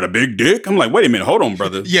 Do you got a big dick? I'm like, wait a minute, hold on,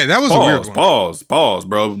 brother. Yeah, that was a weird one. Pause,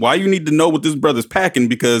 bro. Why you need to know what this brother's packing?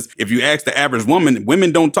 Because if you ask the average woman,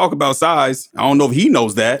 women don't talk about size. I don't know if he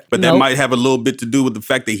knows that, but that might have a little bit to do with the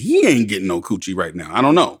fact that he ain't getting no coochie right now. I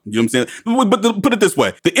don't know. You know what I'm saying? But put it this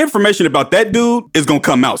way. The information about that dude is going to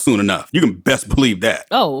come out soon enough. You can best believe that.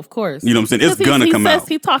 Oh, of course. You know what I'm saying? It's going to come out.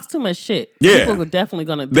 He talks too much shit. Yeah. People are definitely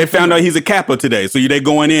going to. They found out he's a Kappa today, so they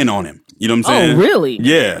going in on him. You know what I'm saying? Oh, really?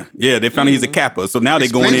 Yeah. They found out he's a Kappa, so now they're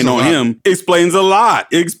going in on him. Explains a lot.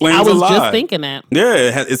 It explains a lot. I was just thinking that.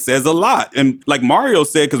 Yeah, it says a lot. And like Mario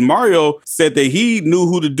said, because Mario said that he knew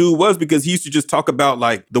who the dude was because he used to just talk about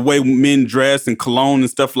like the way men dress and cologne and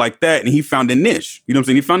stuff like that. And he found a niche. You know what I'm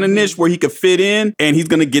saying? He found a niche where he could fit in and he's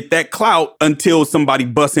going to get that clout until somebody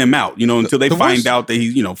busts him out, until they find out that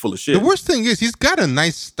he's, full of shit. The worst thing is he's got a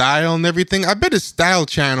nice style and everything. I bet his style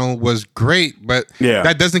channel was great, but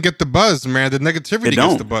that doesn't get the buzz, man. The negativity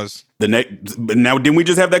gets the buzz. Now, didn't we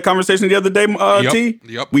just have that conversation the other day, T?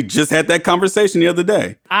 Yep. We just had that conversation the other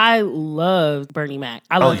day. I loved Bernie Mac.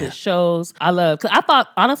 I loved his shows. Cause I thought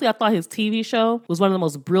his TV show was one of the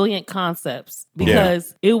most brilliant concepts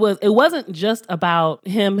because it wasn't just about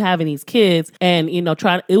him having these kids and,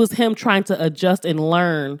 it was him trying to adjust and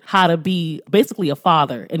learn how to be basically a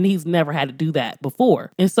father. And he's never had to do that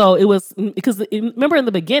before. And so it was, because remember in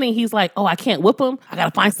the beginning, he's like, oh, I can't whip him. I got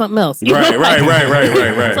to find something else. Right.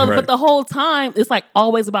 But the whole time, it's like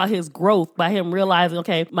always about his growth, by him realizing,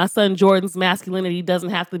 okay, my son Jordan's masculinity doesn't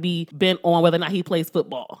have to be bent on whether or not he plays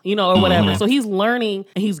football, or whatever. So he's learning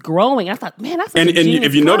and he's growing. I thought, man, that's such a genius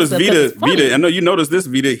if you notice, Vita, I know you noticed this,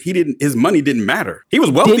 Vita. His money didn't matter. He was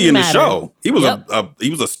wealthy in the show. He was he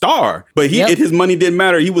was a star, but his money didn't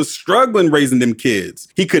matter. He was struggling raising them kids.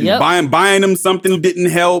 He couldn't buying them something didn't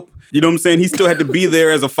help. You know what I'm saying? He still had to be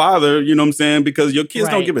there as a father, you know what I'm saying? Because your kids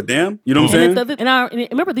don't give a damn. You know what I'm saying? And I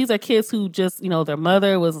remember these are kids who just, their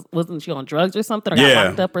mother wasn't she on drugs or something or got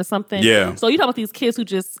locked up or something? Yeah. So you talk about these kids who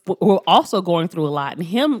just were also going through a lot and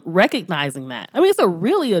him recognizing that. I mean, it's a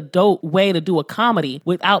really adult way to do a comedy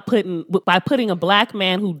by putting a black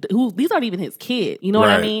man who these aren't even his kids. You know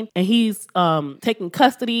what I mean? And he's taking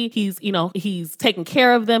custody. He's taking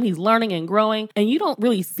care of them. He's learning and growing. And you don't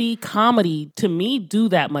really see comedy, to me, do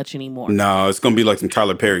that much anymore. No, it's gonna be like some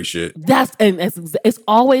Tyler Perry shit. It's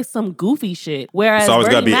always some goofy shit. Whereas it's always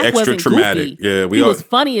Bernie gotta be Mac extra traumatic. Goofy. Yeah, he was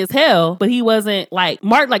funny as hell, but he wasn't like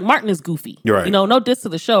Martin. Like Martin is goofy. You're right. No diss to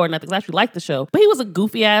the show or nothing. 'Cause I actually like the show, but he was a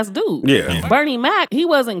goofy ass dude. Yeah. Bernie Mac, he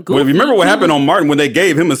wasn't goofy. Well, remember what happened on Martin when they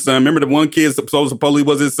gave him a son? Remember the one kid supposedly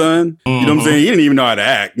was his son? Mm-hmm. You know what I'm saying? He didn't even know how to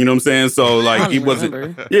act. You know what I'm saying? So like he wasn't.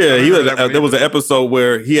 Remember. Yeah, there was an episode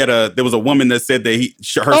where there was a woman that said that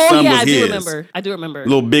her son was his. I do remember.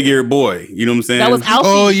 Little big-eared boy. You know what I'm saying? That was Alfie.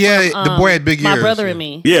 Oh yeah, the boy had big ears. My Brother and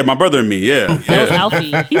Me. Yeah, My Brother and Me. Yeah, that was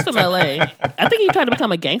Alfie. He's from LA. I think he tried to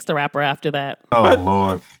become a gangster rapper after that. Oh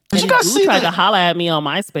Lord! Did you guys see? Tried to holler at me on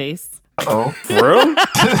MySpace. Oh, for real?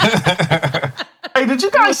 Hey, did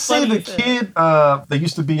you guys see the kid that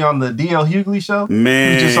used to be on the D.L. Hughley show?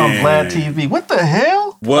 Man. He was just on Vlad TV. What the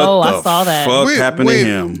hell? I saw that. Fuck happened to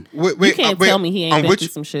him? You can't tell me he ain't been through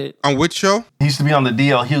some shit. On which show? He used to be on the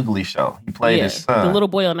D.L. Hughley show. He played his son. The little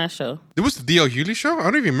boy on that show. It was the D.L. Hughley show? I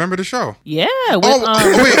don't even remember the show. Yeah.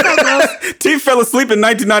 Wait. T fell asleep in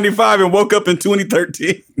 1995 and woke up in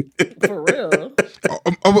 2013. For real.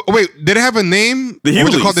 Wait, did it have a name? The Hugleys. What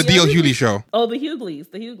was it called? The D.L. Hughley show? Oh, the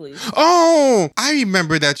Hugleys. Oh, I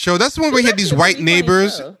remember that show. That's the one where he had these white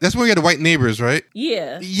neighbors. That's when we had the white neighbors, right?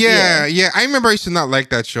 Yeah. I remember I used to not like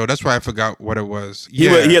that show. That's why I forgot what it was.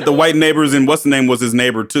 Yeah. He had the white neighbors, and what's the name was his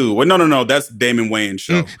neighbor too. Well, no, that's Damon Wayans'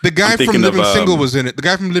 show. The guy from Living Single was in it. The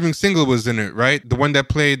guy from Living Single was in it, right? The one that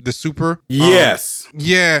played the super? Yes.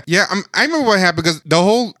 Yeah. I remember what happened because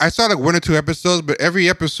I saw like 1 or 2 episodes, but every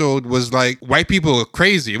episode was like white people are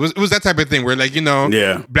crazy. It was that type of thing where like,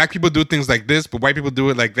 black people do things like this, but white people do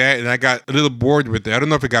it like that. And I got a little bored with it. I don't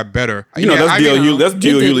know if it got better. That's D.L.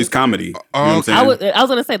 Hughley's comedy. You know what I'm saying? I was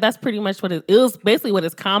going to say that's pretty much what it was basically what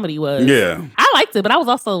his comedy was. Yeah. I liked it, but I was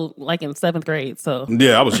also like in 7th grade. So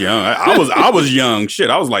yeah, I was young. I was young. Shit,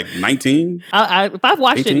 I was like 19. If I've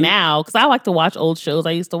watched 18? it now, because I like to watch old shows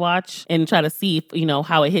I used to watch and try to see if,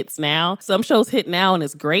 how it hits now. Some shows hit now and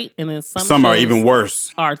it's great, and then some are even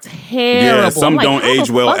worse. Are terrible. Yeah, some don't age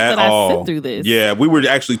well at all. I sit through this? Yeah, we were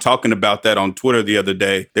actually talking about that on Twitter the other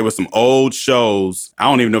day. There were some old shows. I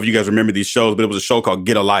don't even know if you guys remember these shows, but it was a show called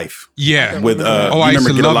Get a Life. Yeah. With I used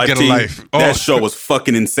to love Get a Life. That show was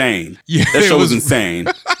fucking insane. Yeah, that show was insane.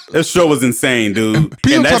 That show was insane, dude.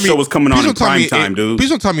 And that show was coming on in prime time, dude. Please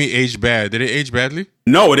don't tell me it aged bad. Did it age badly?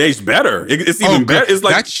 No, it aged better. It's even better. It's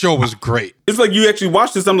like that show was great. It's like you actually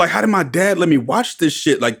watched this. I'm like, how did my dad let me watch this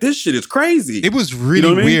shit? Like, this shit is crazy. It was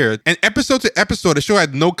really weird. And episode to episode, the show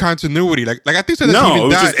had no continuity. Like I think so. No, it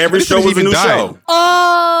was just every show was a new show.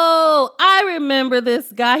 Oh, I remember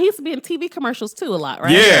this guy. He used to be in TV commercials too a lot,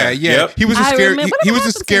 right? Yeah. Yep. He was a scary. He was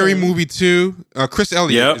a scary movie too. Chris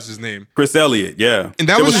Elliott is his name. Chris Elliott, yeah. And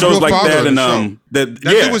that was shows like that, and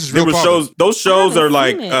those shows are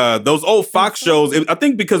like those old Fox shows. I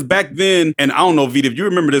think because back then, and I don't know, Vita, if you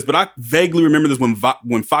remember this, but I vaguely remember this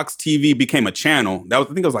when Fox TV became a channel. I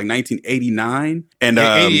think it was like 1989, and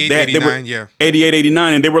 88,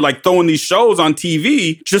 89, and they were like throwing these shows on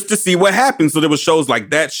TV just to see what happened. So there was shows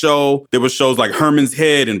like that show. There was shows like Herman's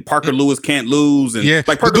Head and Parker Lewis Can't Lose, and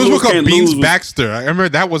like Parker those Lewis were called Beans Baxter. I remember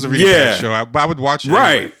that was a really bad show. I would watch it.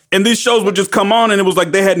 Right. Anyway. And these shows would just come on and it was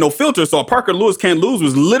like they had no filter. So Parker Lewis Can't Lose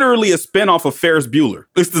was literally a spinoff of Ferris Bueller.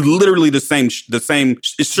 It's literally the same show.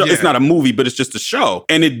 It's not a movie, but it's just a show.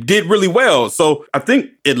 And it did really well. So I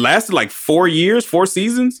think it lasted like 4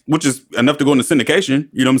 seasons, which is enough to go into syndication.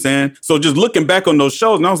 You know what I'm saying? So just looking back on those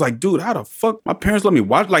shows, and I was like, dude, how the fuck my parents let me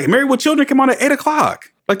watch? Like Married with Children came on at 8:00.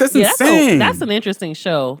 Like, that's insane. That's an interesting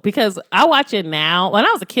show because I watch it now. When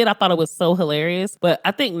I was a kid, I thought it was so hilarious. But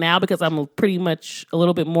I think now, because I'm pretty much a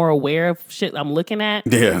little bit more aware of shit I'm looking at,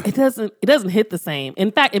 it doesn't hit the same.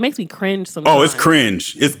 In fact, it makes me cringe sometimes. Oh, it's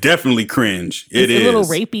cringe. It's definitely cringe. It's a little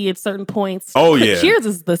rapey at certain points. Oh, yeah. Cheers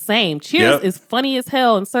is the same. Cheers is funny as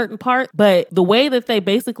hell in certain parts, but the way that they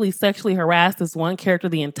basically sexually harass this one character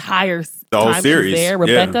the entire whole series there,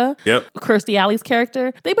 Rebecca, Kirstie Alley's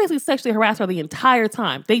character, they basically sexually harass her the entire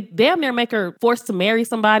time. They damn near make her forced to marry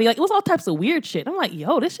somebody. Like, it was all types of weird shit. I'm like,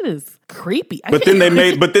 yo, this shit is creepy. But then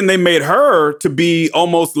they made her to be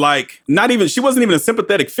almost like she wasn't even a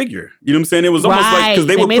sympathetic figure. You know what I'm saying? It was almost like because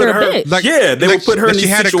they would put her they would put her in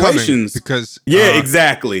these situations because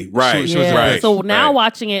exactly right. So now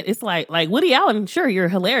watching it, it's like Woody Allen. Sure, you're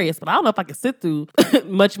hilarious, but I don't know if I could sit through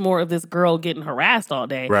much more of this girl getting harassed all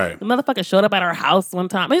day. Right. The motherfucker showed up at our house one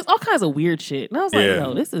time. I mean, it's all kinds of weird shit. And I was like,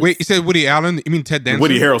 yo, this is. Wait, you said Woody Allen? You mean Ted Danson?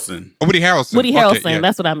 Woody Harrelson. Oh, Woody Harrelson. Woody Harrelson.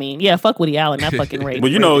 That's what I mean. Yeah, fuck Woody Allen. That fucking rape.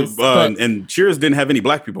 Well, you know, and Cheers didn't have any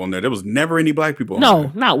black people in there. There was never any black people in there.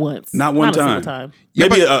 No, not once. Not one time.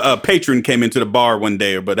 Maybe a patron came into the bar one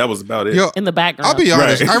day, but that was about it. Yo, in the background. I'll be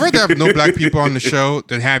honest. I'd rather have no black people on the show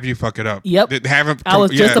than have you fuck it up. Yep. I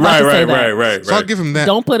was just about to say that. Right. So I'll give him that.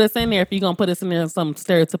 Don't put us in there if you're going to put us in there in some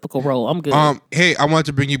stereotypical role. I'm good. Hey, I wanted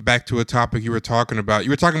to bring you back to a topic you were talking about. You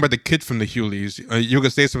were talking about the kid from the Huleys. You were going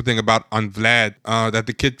to say something about on Vlad, that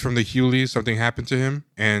the kid from the Huleys, something happened to him.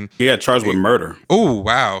 And he got charged with murder. Oh,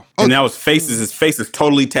 wow. And now his face is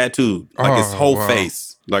totally tattooed. Like his whole face.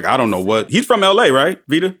 Like, I don't know what. He's from LA, right,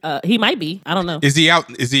 Vita? He might be. I don't know. Is he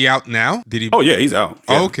out now? Did he? Oh, yeah, he's out.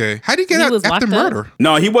 Yeah. Oh, okay. How did he get out after murder?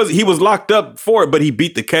 No, he was locked up for it, but he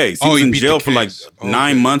beat the case. He was in jail for like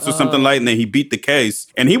 9 months or something like that, and then he beat the case.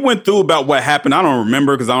 And he went through about what happened. I don't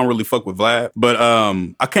remember because I don't really fuck with Vlad. But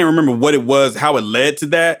I can't remember what it was, how it led to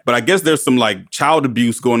that. But I guess there's some like child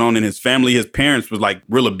abuse going on in his family. His parents was like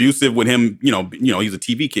real abusive with him. You know, he's a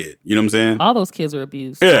TV kid. You know what I'm saying? All those kids are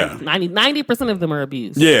abused. Yeah. Like 90% of them are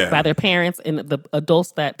abused. Yeah. By their parents and the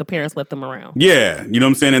adults that the parents let them around. Yeah. You know what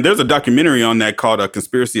I'm saying? And there's a documentary on that called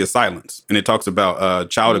Conspiracy of Silence. And it talks about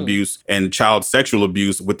child abuse and child sexual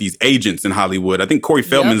abuse with these agents in Hollywood. I think Corey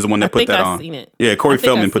Feldman is the one that put that on. Seen it. Yeah, Corey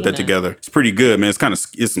Feldman put that together. It's pretty good, man.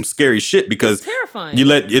 It's some scary shit because it's terrifying.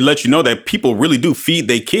 It lets you know that people really do feed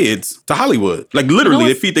their kids to Hollywood. Like literally,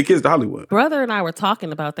 they feed their kids to Hollywood. Brother and I were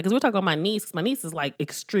talking about that because we're talking about my niece. Because my niece is like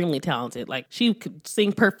extremely talented. Like she could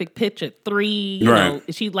sing perfect pitch at 3. You know,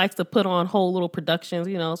 she likes to put on whole little productions.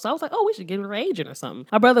 You know, so I was like, oh, we should get her an agent or something.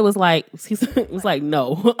 My brother was like,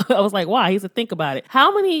 no. I was like, why? He said, think about it.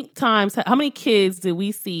 How many kids did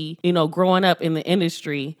we see? You know, growing up in the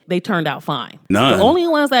industry, they turned out fine. None. The only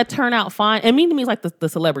ones that turn out fine, and to me, it's like the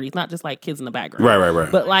celebrities, not just like kids in the background.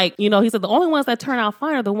 Right. But like, you know, he said the only ones that turn out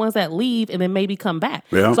fine are the ones that leave and then maybe come back.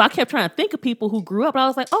 Yeah. So I kept trying to think of people who grew up, and I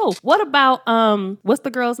was like, oh, what about what's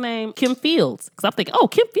the girl's name? Kim Fields. Because I'm thinking, oh,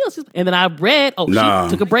 Kim Fields. And then I read, she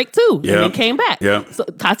took a break too, and then came back. Yeah. So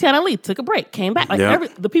Tatiana Lee took a break, came back.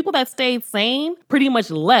 Like the people that stayed sane pretty much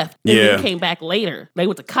left and then came back later. They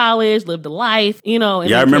went to college, lived a life, you know.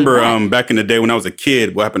 And I remember back in the day when I was a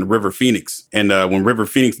kid, what happened to River Phoenix. And when River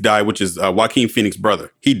Phoenix died, which is Joaquin Phoenix's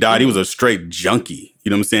brother, he died. He was a straight junkie. You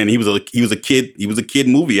know what I'm saying? He was a kid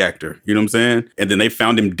movie actor. You know what I'm saying? And then they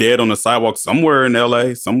found him dead on the sidewalk somewhere in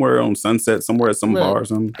LA, somewhere on Sunset, somewhere at some bar or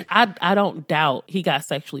something. I don't doubt he got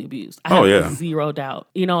sexually abused. I have zero doubt.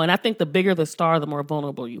 You know, and I think the bigger the star, the more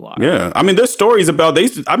vulnerable you are. Yeah. I mean, there's stories about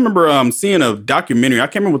I remember seeing a documentary, I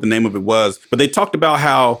can't remember what the name of it was, but they talked about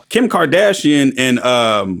how Kim Kardashian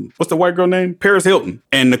and what's the white girl name? Paris Hilton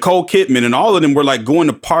and Nicole Kidman and all of them were like going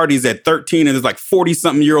to parties at 13 and there's like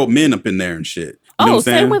 40-something-year-old men up in there and shit. You know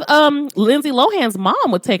same with Lindsay Lohan's mom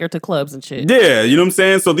would take her to clubs and shit. Yeah, you know what I'm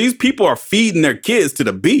saying? So these people are feeding their kids to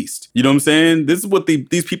the beast. You know what I'm saying? This is what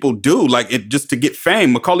these people do, like just to get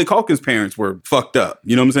fame. Macaulay Culkin's parents were fucked up.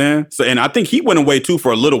 You know what I'm saying? So, and I think he went away too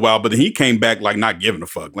for a little while, but then he came back like not giving a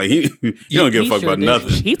fuck. Like he don't give a fuck about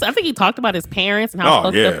nothing. I think he talked about his parents and how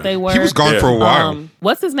fucked up they were. He was gone for a while.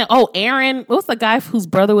 What's his name? Oh, Aaron. What's the guy whose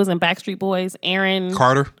brother was in Backstreet Boys? Aaron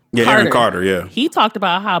Carter. Yeah, Aaron Carter, yeah. He talked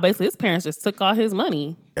about how basically his parents just took all his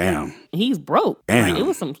money. Damn. He's broke. Damn. Like,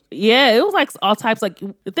 it was like all types. Like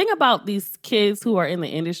the thing about these kids who are in the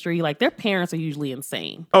industry, like their parents are usually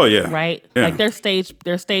insane. Oh yeah. Right? Yeah. Like they're stage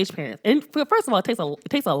parents. And first of all, it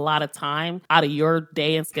takes a lot of time out of your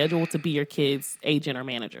day and schedule to be your kid's agent or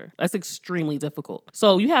manager. That's extremely difficult.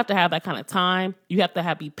 So you have to have that kind of time. You have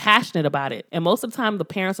to be passionate about it. And most of the time the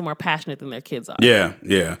parents are more passionate than their kids are. Yeah,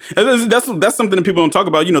 yeah. That's something that people don't talk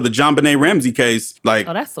about. You know, the JonBenet Ramsey case. Like,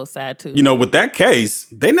 oh, that's so sad too. You know, with that case,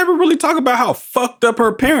 they never really talk about how fucked up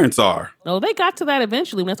her parents are. No, they got to that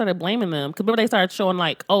eventually when they started blaming them. Because remember they started showing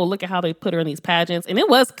like, oh, look at how they put her in these pageants. And it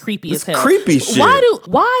was creepy as hell. Creepy shit.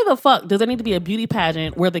 Why the fuck does there need to be a beauty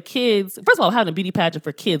pageant where the kids, first of all, having a beauty pageant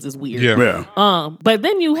for kids is weird. Yeah. But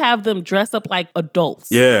then you have them dress up like adults.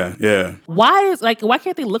 Yeah, yeah. Why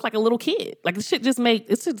can't they look like a little kid? Like the shit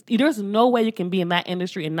there's no way you can be in that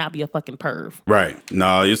industry and not be a fucking perv. Right.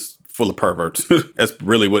 No, it's full of perverts. That's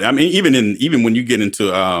really what I mean. Even when you get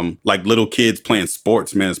into like little kids playing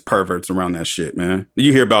sports, man, it's perverts around that shit, man.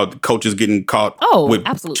 You hear about coaches getting caught with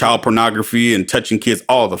child pornography and touching kids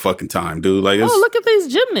all the fucking time, dude. Like, look at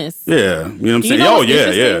these gymnasts. Yeah, you know what I'm saying. Oh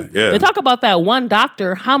yeah. They talk about that one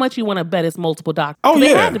doctor. How much you want to bet it's multiple doctors? Oh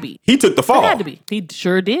yeah, they had to be. He took the fall. They had to be. He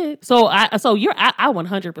sure did. So I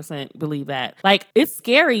 100% believe that. Like it's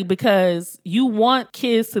scary because you want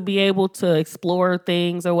kids to be able to explore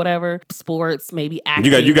things or whatever. Sports, maybe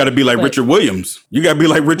acting. You got to be like Richard Williams. You got to be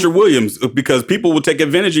like Richard Williams because people will take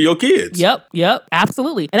advantage of your kids. Yep,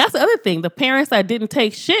 absolutely. And that's the other thing. The parents that didn't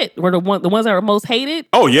take shit were the ones that were most hated.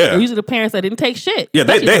 Oh yeah, they're usually the parents that didn't take shit. Yeah,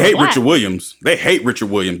 they hate Richard Williams. They hate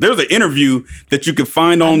Richard Williams. There's an interview that you can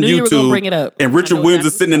find on YouTube. You were gonna bring it up. And Richard Williams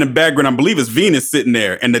is sitting in the background. I believe it's Venus sitting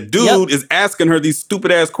there, and the dude is asking her these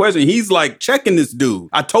stupid ass questions. He's like checking this dude.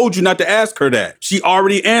 I told you not to ask her that. She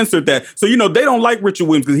already answered that. So they don't like Richard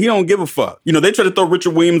Williams because he don't give a fuck. They try to throw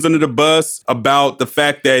Richard Williams under the bus about the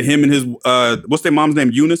fact that him and his what's their mom's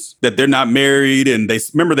name, Eunice, that they're not married, and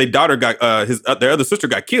their daughter got their other sister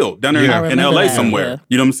got killed down there in LA somewhere. Yeah.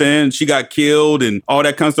 You know what I'm saying? She got killed and all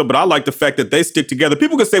that kind of stuff. But I like the fact that they stick together.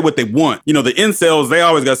 People can say what they want. The incels, they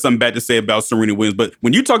always got something bad to say about Serena Williams. But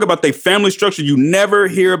when you talk about their family structure, you never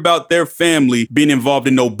hear about their family being involved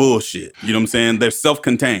in no bullshit. You know what I'm saying? They're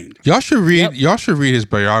self-contained. Y'all should read his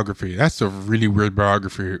biography. That's a really weird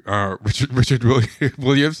biography. Richard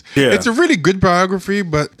Williams. Yeah. It's a really good biography,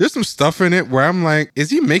 but there's some stuff in it where I'm like, is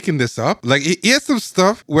he making this up? Like, he has some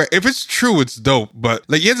stuff where if it's true, it's dope. But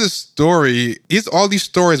like, he has all these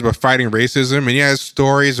stories about fighting racism, and he has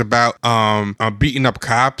stories about beating up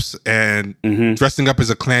cops and dressing up as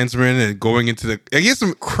a Klansman and going into he has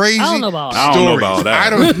some crazy stories. I don't know about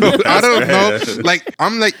that. I don't know. Like,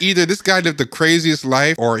 I'm like, either this guy lived the craziest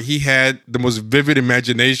life or he had the most vivid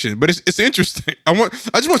imagination. But it's interesting. I know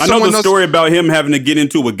the story about him having to get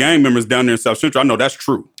into it with gang members down there in South Central. I know that's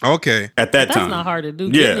true. Okay. At that time. That's not hard to do.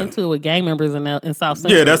 Getting into it with gang members in South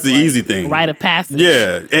Central. Yeah, that's the easy thing. Rite of passage.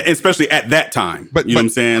 Yeah, and especially at that time. But you know what I'm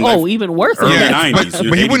saying? Like, even worse. Early 90s.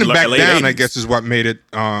 But he wouldn't back down, 80s. I guess, is what made it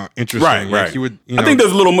interesting. Right. Like, he would, I think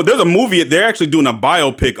there's a movie, they're actually doing a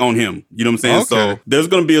biopic on him. You know what I'm saying? Okay. So there's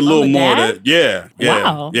going to be a little more that,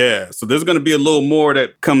 Wow. Yeah. So there's going to be a little more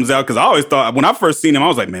that comes out, because I always thought, when I first seen him, I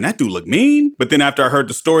was like, man, that dude look mean. But then after I heard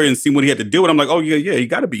the story and seen what he had to do with, I'm like, oh yeah, you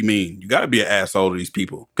got to be mean. You got to be an asshole to these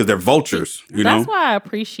people because they're vultures. That's why I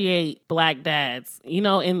appreciate black dads,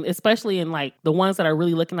 and especially in like the ones that are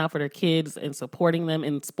really looking out for their kids and supporting them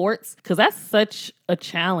in sports, because that's such a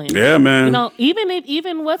challenge. Yeah, man.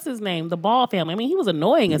 Even what's his name, the Ball family. I mean, he was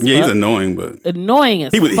annoying as fuck. Yeah, he's annoying, but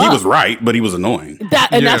he was right, but he was annoying.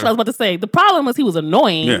 That's what I was about to say. The problem was he was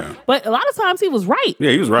annoying. Yeah. But a lot of times he was right.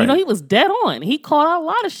 Yeah, he was right. He was dead on. He called out a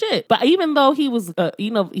lot of shit. But even though he was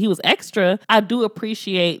even though he was extra, I do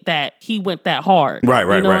appreciate that he went that hard. Right.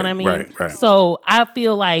 You know what I mean? Right. So I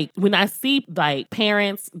feel like when I see like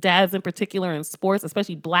parents, dads in particular in sports,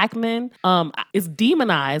 especially black men, it's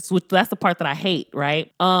demonized, which that's the part that I hate,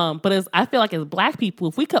 right? But I feel like as black people,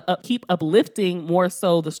 if we could keep uplifting more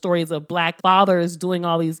so the stories of black fathers doing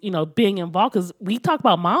all these, being involved, because we talk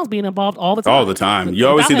about moms being involved all the time. All the time. You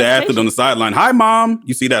always see the athlete on the sideline. Hi, mom.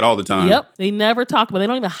 You see that all the time. Yep. They never talk about. They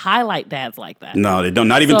don't even highlight dads like that. No, they don't.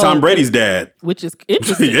 Not even Tom Brady's dad. Which is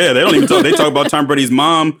interesting. Yeah, they don't even talk. They talk about Tom Brady's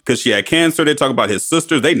mom because she had cancer. They talk about his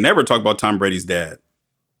sisters. They never talk about Tom Brady's dad.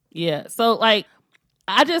 Yeah. So like,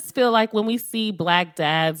 I just feel like when we see black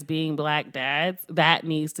dads being black dads, that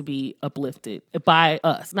needs to be uplifted by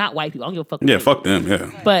us, not white people. I don't give a fuck. Yeah, fuck them.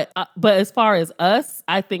 Yeah. But as far as us,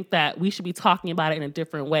 I think that we should be talking about it in a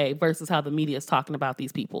different way versus how the media is talking about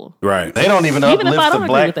these people. Right. They don't even uplift if I don't the agree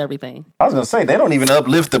black. With everything. I was gonna say they don't even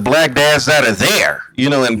uplift the black dads that are there,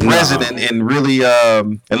 and present and really,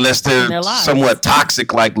 unless they're somewhat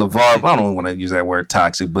toxic like LeVar. I don't want to use that word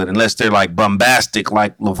toxic, but unless they're like bombastic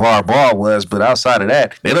like LeVar Ball was. But outside of that,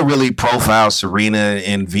 they don't really profile Serena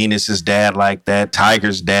and Venus's dad like that,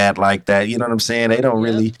 Tiger's dad like that. You know what I'm saying? They don't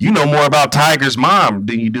really. You know more about Tiger's mom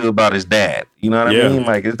than you do about his dad. You know what I mean?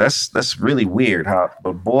 Like that's really weird.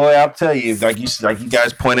 But boy, I'll tell you, like you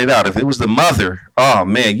guys pointed out, if it was the mother, oh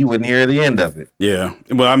man, you wouldn't hear the end of it. Yeah.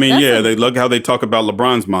 Well, I mean, they look how they talk about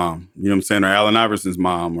LeBron's mom. You know what I'm saying? Or Allen Iverson's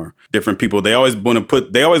mom, or different people. They always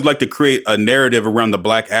like to create a narrative around the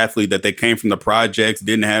black athlete that they came from the projects,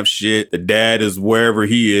 didn't have shit. The dad is wherever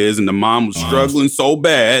he is, and the mom was struggling so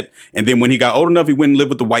bad. And then when he got old enough, he went and lived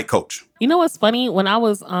with the white coach. You know what's funny? When I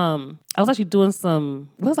was actually doing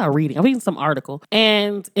what was I reading? I was reading some article.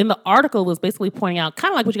 And in the article was basically pointing out,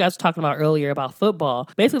 kind of like what you guys were talking about earlier about football,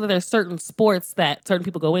 basically there's certain sports that certain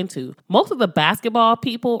people go into. Most of the basketball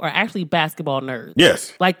people are actually basketball nerds.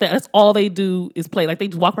 Yes. Like that's all they do is play. Like they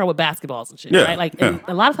just walk around with basketballs and shit. Yeah. Right? Like and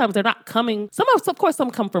a lot of times they're not coming. Of course,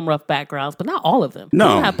 some come from rough backgrounds, but not all of them. No.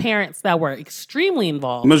 Some have parents that were extremely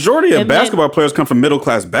involved. Majority of basketball players come from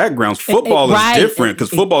middle-class backgrounds. Football is different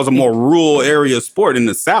because football is a more rural area sport in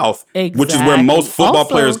the South, which is where most football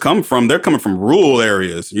players come from. They're coming from rural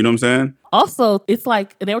areas. You know what I'm saying? Also, it's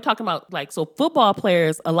like, and they were talking about like, so football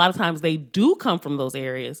players, a lot of times they do come from those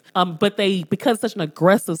areas, but because it's such an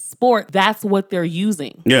aggressive sport, that's what they're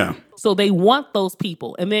using. Yeah. So they want those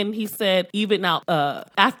people. And then he said, even now,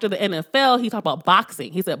 after the NFL, he talked about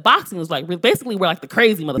boxing. He said boxing was like, basically we're like the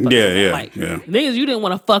crazy motherfuckers. Yeah. Niggas you didn't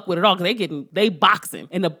want to fuck with at all because they boxing.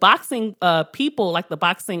 And the boxing people, like the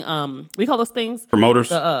boxing, we call those things? Promoters?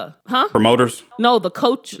 Promoters? No, the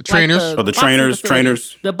coach. The trainers? Like the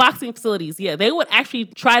trainers. The boxing facilities, yeah. They would actually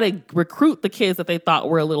try to recruit the kids that they thought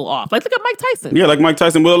were a little off. Like, look at Mike Tyson. Yeah, like Mike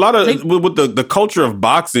Tyson. Well, a lot of, with the culture of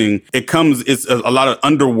boxing, it's a lot of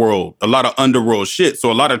underworld shit.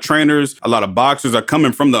 So a lot of trainers, a lot of boxers are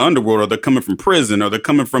coming from the underworld, or they're coming from prison, or they're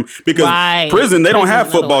coming from, because prison, they don't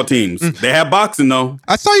have football teams. They have boxing though.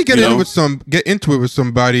 I saw you get into it with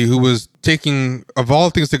somebody who was taking, of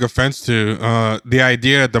all things, take offense to the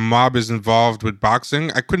idea that the mob is involved with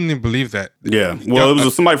boxing. I couldn't even believe that. Yeah. Well, it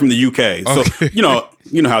was somebody from the UK. So, you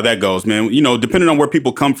know how that goes, man. Depending on where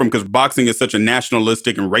people come from, because boxing is such a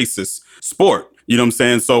nationalistic and racist sport. You know what I'm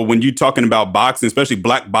saying? So when you're talking about boxing, especially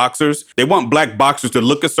black boxers, they want black boxers to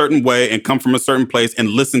look a certain way and come from a certain place and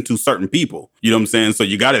listen to certain people. You know what I'm saying? So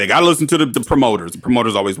they got to listen to the promoters. The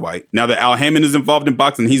promoter's always white. Now that Al Haymon is involved in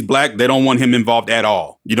boxing, he's black. They don't want him involved at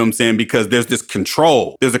all. You know what I'm saying? Because there's this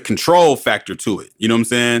control. There's a control factor to it. You know what I'm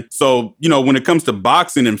saying? So, when it comes to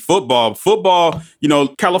boxing and football,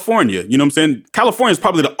 California, you know what I'm saying? California is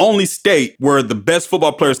probably the only state where the best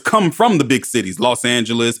football players come from the big cities, Los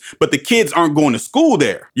Angeles, but the kids aren't going to school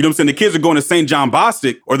there. You know what I'm saying? The kids are going to St. John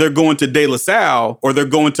Bostic, or they're going to De La Salle, or they're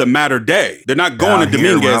going to Mater Dei. They're not going to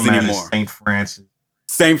Dominguez anymore. St. Francis.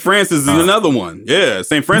 St. Francis is another one. Yeah,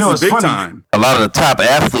 St. Francis is big time. A lot of the top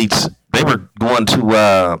athletes, they were going to,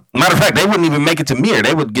 matter of fact, they wouldn't even make it to Mir.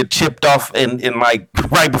 They would get chipped off in like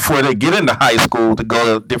right before they get into high school to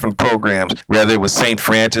go to different programs, whether it was St.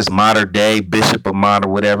 Francis, Mater Dei, Bishop of Mont, or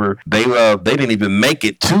whatever. They didn't even make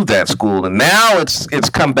it to that school. And now it's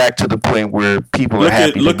come back to the point where people are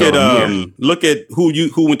happy to go to Mir. Look at who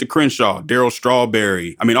went to Crenshaw, Darryl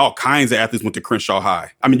Strawberry. I mean, all kinds of athletes went to Crenshaw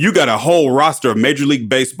High. I mean, you got a whole roster of Major League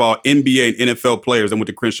Baseball, NBA, and NFL players that went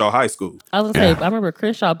to Crenshaw High School. I was going to say, I remember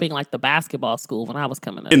Crenshaw being like the basketball school when I was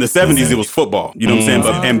coming up. In the 70s, it was football. You know what I'm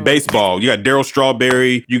saying? And baseball. You got Darryl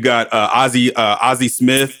Strawberry. You got Ozzie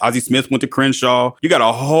Smith. Ozzie Smith went to Crenshaw. You got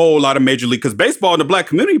a whole lot of Major League, because baseball in the black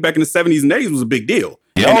community back in the 70s and 80s was a big deal.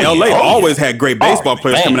 And LA always had great baseball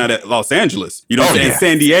players coming out of Los Angeles. You know what I'm saying?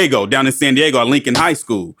 San Diego, down in San Diego at Lincoln High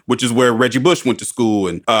School, which is where Reggie Bush went to school,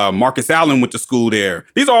 and Marcus Allen went to school there.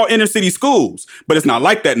 These are all inner city schools, but it's not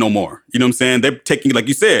like that no more. You know what I'm saying? They're taking, like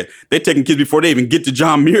you said, they're taking kids before they even get to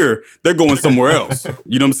John Muir. They're going somewhere else.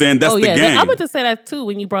 You know what I'm saying? That's the game. I meant to say that too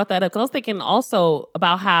when you brought that up, because I was thinking also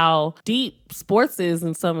about how deep sports is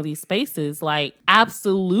in some of these spaces. Like,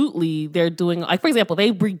 absolutely, they're doing, like, for example,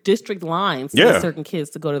 they redistrict lines to certain kids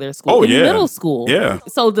to go to their school in middle school. Yeah.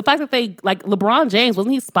 So the fact that they, like, LeBron James,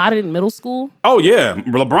 wasn't he spotted in middle school? Oh, yeah.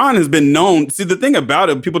 LeBron has been known. See, the thing about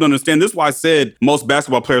it, people don't understand, this is why I said most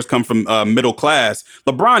basketball players come from middle class.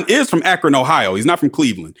 LeBron is from Akron, Ohio. He's not from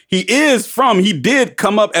Cleveland. He did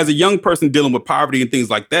come up as a young person dealing with poverty and things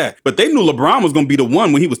like that. But they knew LeBron was going to be the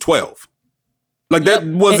one when he was 12. Like, that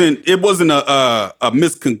wasn't a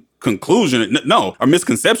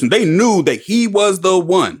misconception. They knew that he was the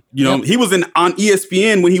one. You know, he was on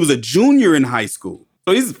ESPN when he was a junior in high school.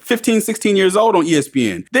 So he's 15, 16 years old on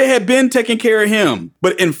ESPN. They had been taking care of him.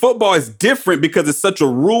 But in football, it's different because it's such a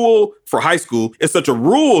rural, for high school, it's such a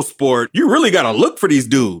rural sport. You really got to look for these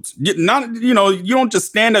dudes. You don't just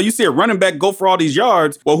stand out. You see a running back go for all these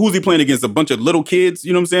yards. Well, who's he playing against? A bunch of little kids,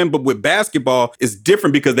 you know what I'm saying? But with basketball, it's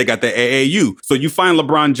different because they got the AAU. So you find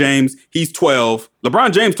LeBron James, he's 12.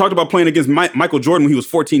 LeBron James talked about playing against Michael Jordan when he was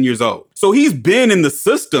 14 years old. So he's been in the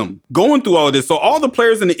system going through all of this. So all the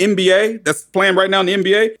players in the NBA that's playing right now in the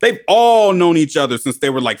NBA, they've all known each other since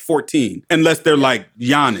they were like 14, unless they're like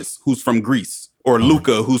Giannis, who's from Greece. Or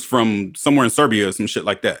Luka, who's from somewhere in Serbia or some shit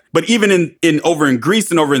like that. But even in over in Greece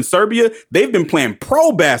and over in Serbia, they've been playing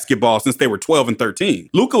pro basketball since they were 12 and 13.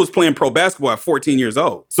 Luka was playing pro basketball at 14 years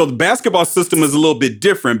old. So the basketball system is a little bit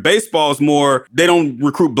different. Baseball is more, they don't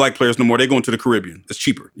recruit black players no more. They go into the Caribbean. It's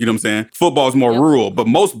cheaper. You know what I'm saying? Football is more rural. But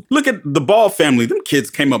look at the Ball family. Them kids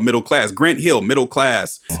came up middle class. Grant Hill, middle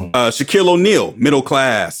class. Shaquille O'Neal, middle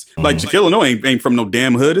class. Like, Shaquille O'Neal ain't from no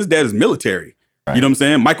damn hood. His dad is military. Right. You know what I'm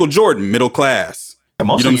saying? Michael Jordan, middle class. And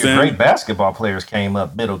most of your great basketball players came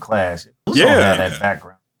up middle class. Who don't have that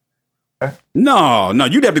background? No,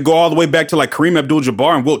 you'd have to go all the way back to like Kareem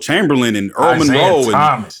Abdul-Jabbar and Wilt Chamberlain and Earl Monroe.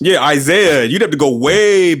 Isaiah. You'd have to go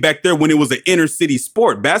way back there when it was an inner city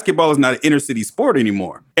sport. Basketball is not an inner city sport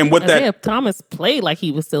anymore. And what Isaiah Thomas played like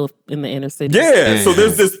he was still in the inner city. Yeah. So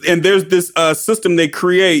there's this system they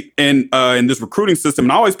create in this recruiting system.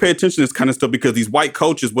 And I always pay attention to this kind of stuff because these white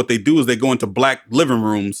coaches, what they do is they go into black living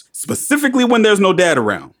rooms, specifically when there's no dad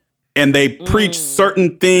around. And they preach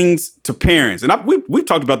certain things to parents. And we've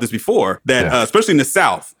talked about this before, that especially in the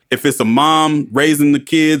South, if it's a mom raising the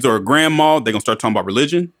kids or a grandma, they're going to start talking about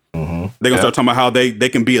religion. They're going to start talking about how they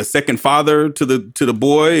can be a second father to the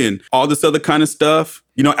boy and all this other kind of stuff.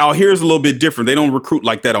 You know, out here is a little bit different. They don't recruit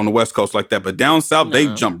like that on the West Coast like that. But down South,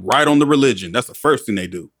 they jump right on the religion. That's the first thing they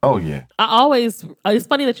do. Oh, yeah. It's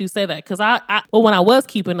funny that you say that because when I was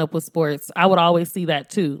keeping up with sports, I would always see that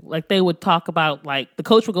too. Like they would talk about, like the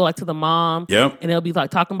coach would go like to the mom and they'll be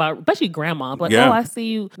like talking about, especially grandma, like, oh, I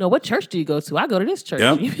see you. No, what church do you go to? I go to this church.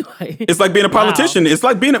 It's like being a politician. Wow. It's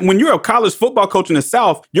like when you're a college football coach in the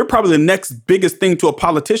South, you're probably the next biggest thing to a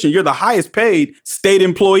politician. You're the highest paid state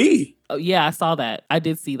employee. Oh, yeah, I saw that. I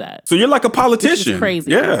did see that. So you're like a politician. Which is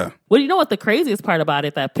crazy. Yeah. Well, you know what the craziest part about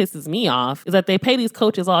it that pisses me off is that they pay these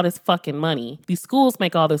coaches all this fucking money. These schools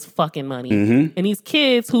make all this fucking money. And these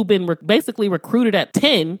kids who've been basically recruited at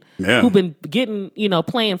 10, who've been getting,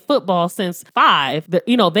 playing football since 5,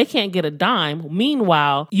 they can't get a dime.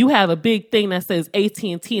 Meanwhile, you have a big thing that says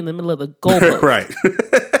AT&T in the middle of the goalpost. Right.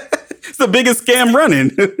 It's the biggest scam running.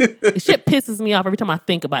 Shit pisses me off every time I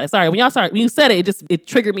think about it. Sorry, when you said it, it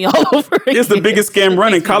triggered me all over again. It's the biggest scam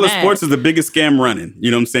running. College sports is the biggest scam running.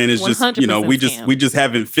 You know what I'm saying? It's just, we just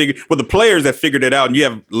haven't figured. Well, the players that figured it out, and you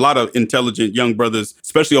have a lot of intelligent young brothers,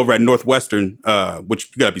 especially over at Northwestern,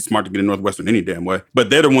 which you gotta be smart to get in Northwestern any damn way. But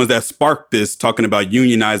they're the ones that sparked this, talking about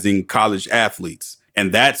unionizing college athletes.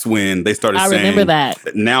 And that's when they started saying, I remember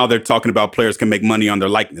that. Now they're talking about players can make money on their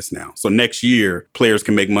likeness now. So next year, players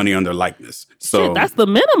can make money on their likeness. So shit, that's the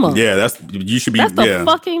minimum. Yeah, that's the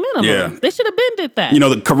fucking minimum. Yeah. They should have been did that.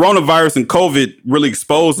 The coronavirus and COVID really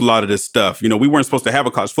exposed a lot of this stuff. We weren't supposed to have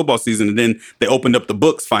a college football season, and then they opened up the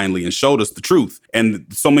books finally and showed us the truth. And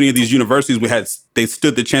so many of these universities they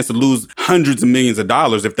stood the chance to lose hundreds of millions of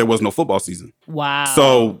dollars if there was no football season. Wow.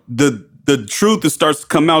 So the truth starts to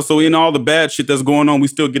come out. So in all the bad shit that's going on, we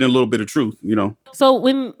still getting a little bit of truth, So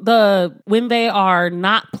when they are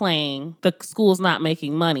not playing, the school's not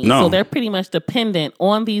making money. No. So they're pretty much dependent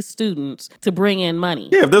on these students to bring in money.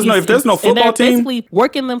 Yeah, if there's no football team, basically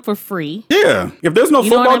working them for free. Yeah, if there's no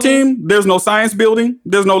football team, there's no science building,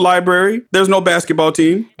 there's no library, there's no basketball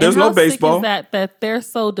team, there's no baseball. Sick is that they're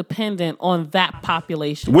so dependent on that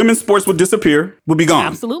population. Women's sports would disappear, would be gone.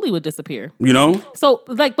 Absolutely would disappear. You know? So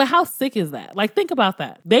like, but how sick is that? Like, think about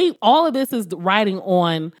that. All of this is riding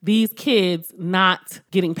on these kids not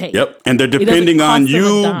getting paid. Yep. And they're depending on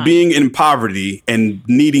you being in poverty and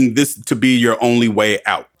needing this to be your only way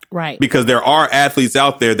out. Right. Because there are athletes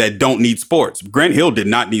out there that don't need sports. Grant Hill did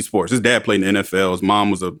not need sports. His dad played in the NFL. His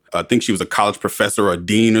mom was I think she was a college professor or a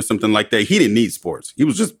dean or something like that. He didn't need sports. He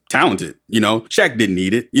was just talented. You know, Shaq didn't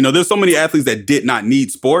need it. You know, there's so many athletes that did not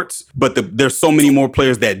need sports, but there's so many more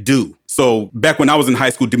players that do. So back when I was in high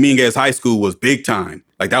school, Dominguez High School was big time.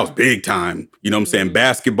 Like, that was big time. You know what I'm saying?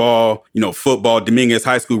 Basketball, you know, football, Dominguez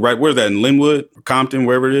High School, right? Where's that, in Linwood? Compton,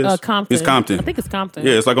 wherever it is? Compton. It's Compton. I think it's Compton.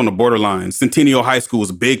 Yeah, it's like on the borderline. Centennial High School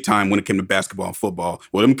was big time when it came to basketball and football.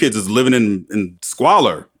 Well, them kids is living in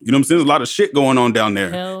squalor. You know what I'm saying? There's a lot of shit going on down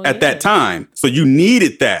there at that time. So you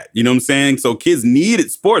needed that. You know what I'm saying? So kids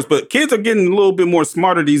needed sports, but kids are getting a little bit more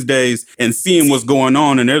smarter these days and seeing what's going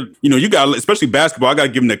on. And they're, you know, you got, especially basketball, I got to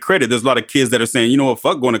give them the credit. There's a lot of kids that are saying, you know what,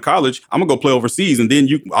 fuck going to college. I'm going to go play overseas. And then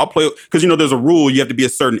I'll play, because, you know, there's a rule. You have to be a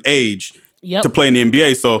certain age to play in the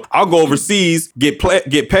NBA. So I'll go overseas, get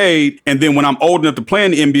paid. And then when I'm old enough to play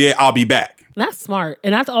in the NBA, I'll be back. That's smart.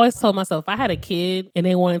 And I've always told myself, if I had a kid and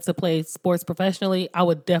they wanted to play sports professionally, I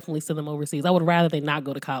would definitely send them overseas. I would rather they not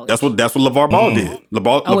go to college. That's what LeVar Ball did.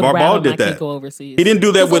 LeVar Ball did that. Go overseas. He didn't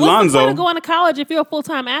do that with Lonzo. What's the point of going to college if you're a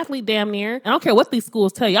full-time athlete, damn near? I don't care what these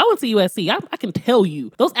schools tell you. I went to USC. I can tell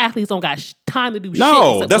you, those athletes don't got time to do shit.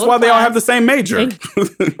 No, that's why they all have the same major.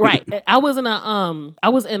 Right. I was in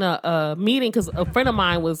a meeting because a friend of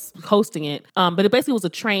mine was hosting it. But it basically was to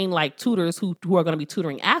train like tutors who are going to be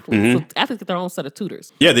tutoring athletes. Mm-hmm. So athletes get their own set of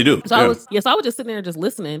tutors. Yeah, they do. So I was just sitting there just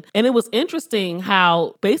listening, and it was interesting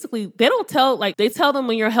how basically they don't tell, like, they tell them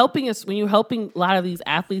when you're helping a lot of these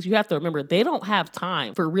athletes, you have to remember they don't have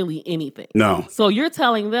time for really anything. No. So you're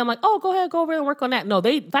telling them like, oh, go ahead, go over and work on that. No,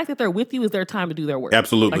 the fact that they're with you is their time to do their work.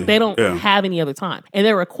 Absolutely. Like, they don't have any other time, and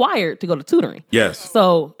they're required to go to tutoring. Yes.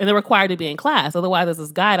 So, and they're required to be in class. Otherwise, there's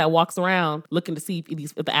this guy that walks around looking to see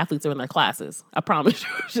if the athletes are in their classes. I promise you,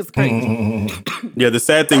 it's just crazy. Yeah, the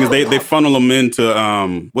sad thing is they funnel them into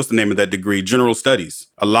what's the name of that degree? General studies.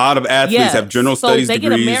 A lot of athletes have general studies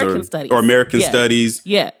degrees or American studies.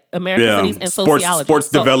 Yeah. American studies and sociology. Sports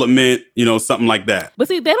development, you know, something like that. But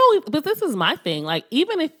see, but this is my thing. Like,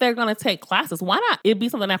 even if they're going to take classes, why not it be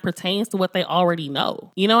something that pertains to what they already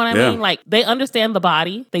know? You know what I mean? Like, they understand the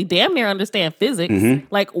body. They damn near understand physics. Mm-hmm.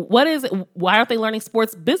 Like, what is it? Why aren't they learning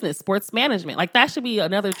sports business, sports management? Like, that should be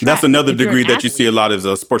another track. That's another degree that you see a lot is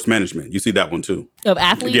sports management. You see that one too. Of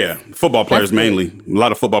athletes? Yeah. Football players mainly. A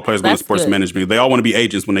lot of football players go to sports management. They all want to be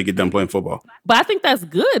agents when they get done playing football. But I think that's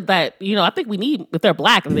good that, you know, I think we need, if they're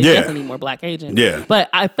black, they definitely need more black agents. Yeah. But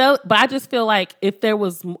I just feel like if there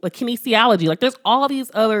was kinesiology, like, there's all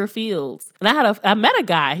these other fields. And I met a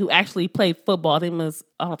guy who actually played football. His name was,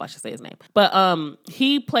 I don't know if I should say his name, but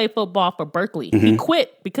he played football for Berkeley. Mm-hmm. He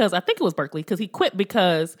quit because, I think it was Berkeley, because he quit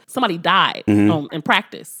because somebody died in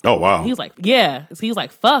practice. Oh, wow. He was like, yeah. So he was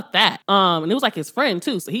like, fuck that. And it was like his friend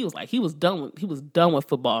too. So he was like, he was done with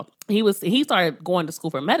football. He started going to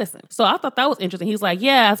school for medicine. So I thought that was interesting. He's like,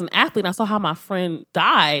 yeah, as an athlete, I saw how my friend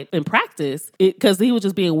died in practice because he was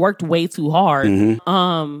just being worked way too hard.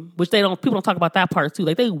 Mm-hmm. Which people don't talk about that part too.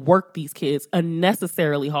 Like, they work these kids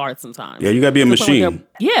unnecessarily hard sometimes. Yeah, you gotta be a machine.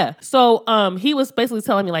 Yeah. So he was basically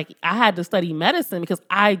telling me, like, I had to study medicine because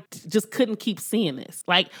I just couldn't keep seeing this.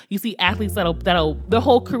 Like, you see athletes that'll their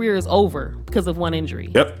whole career is over because of one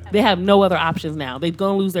injury. Yep. They have no other options now. They're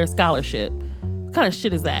gonna lose their scholarship. What kind of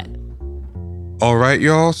shit is that? All right,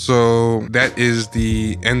 y'all. So that is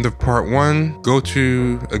the end of part 1. Go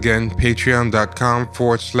to, again,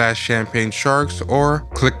 patreon.com/Champagne Sharks or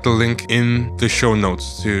click the link in the show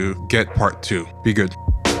notes to get part 2. Be good.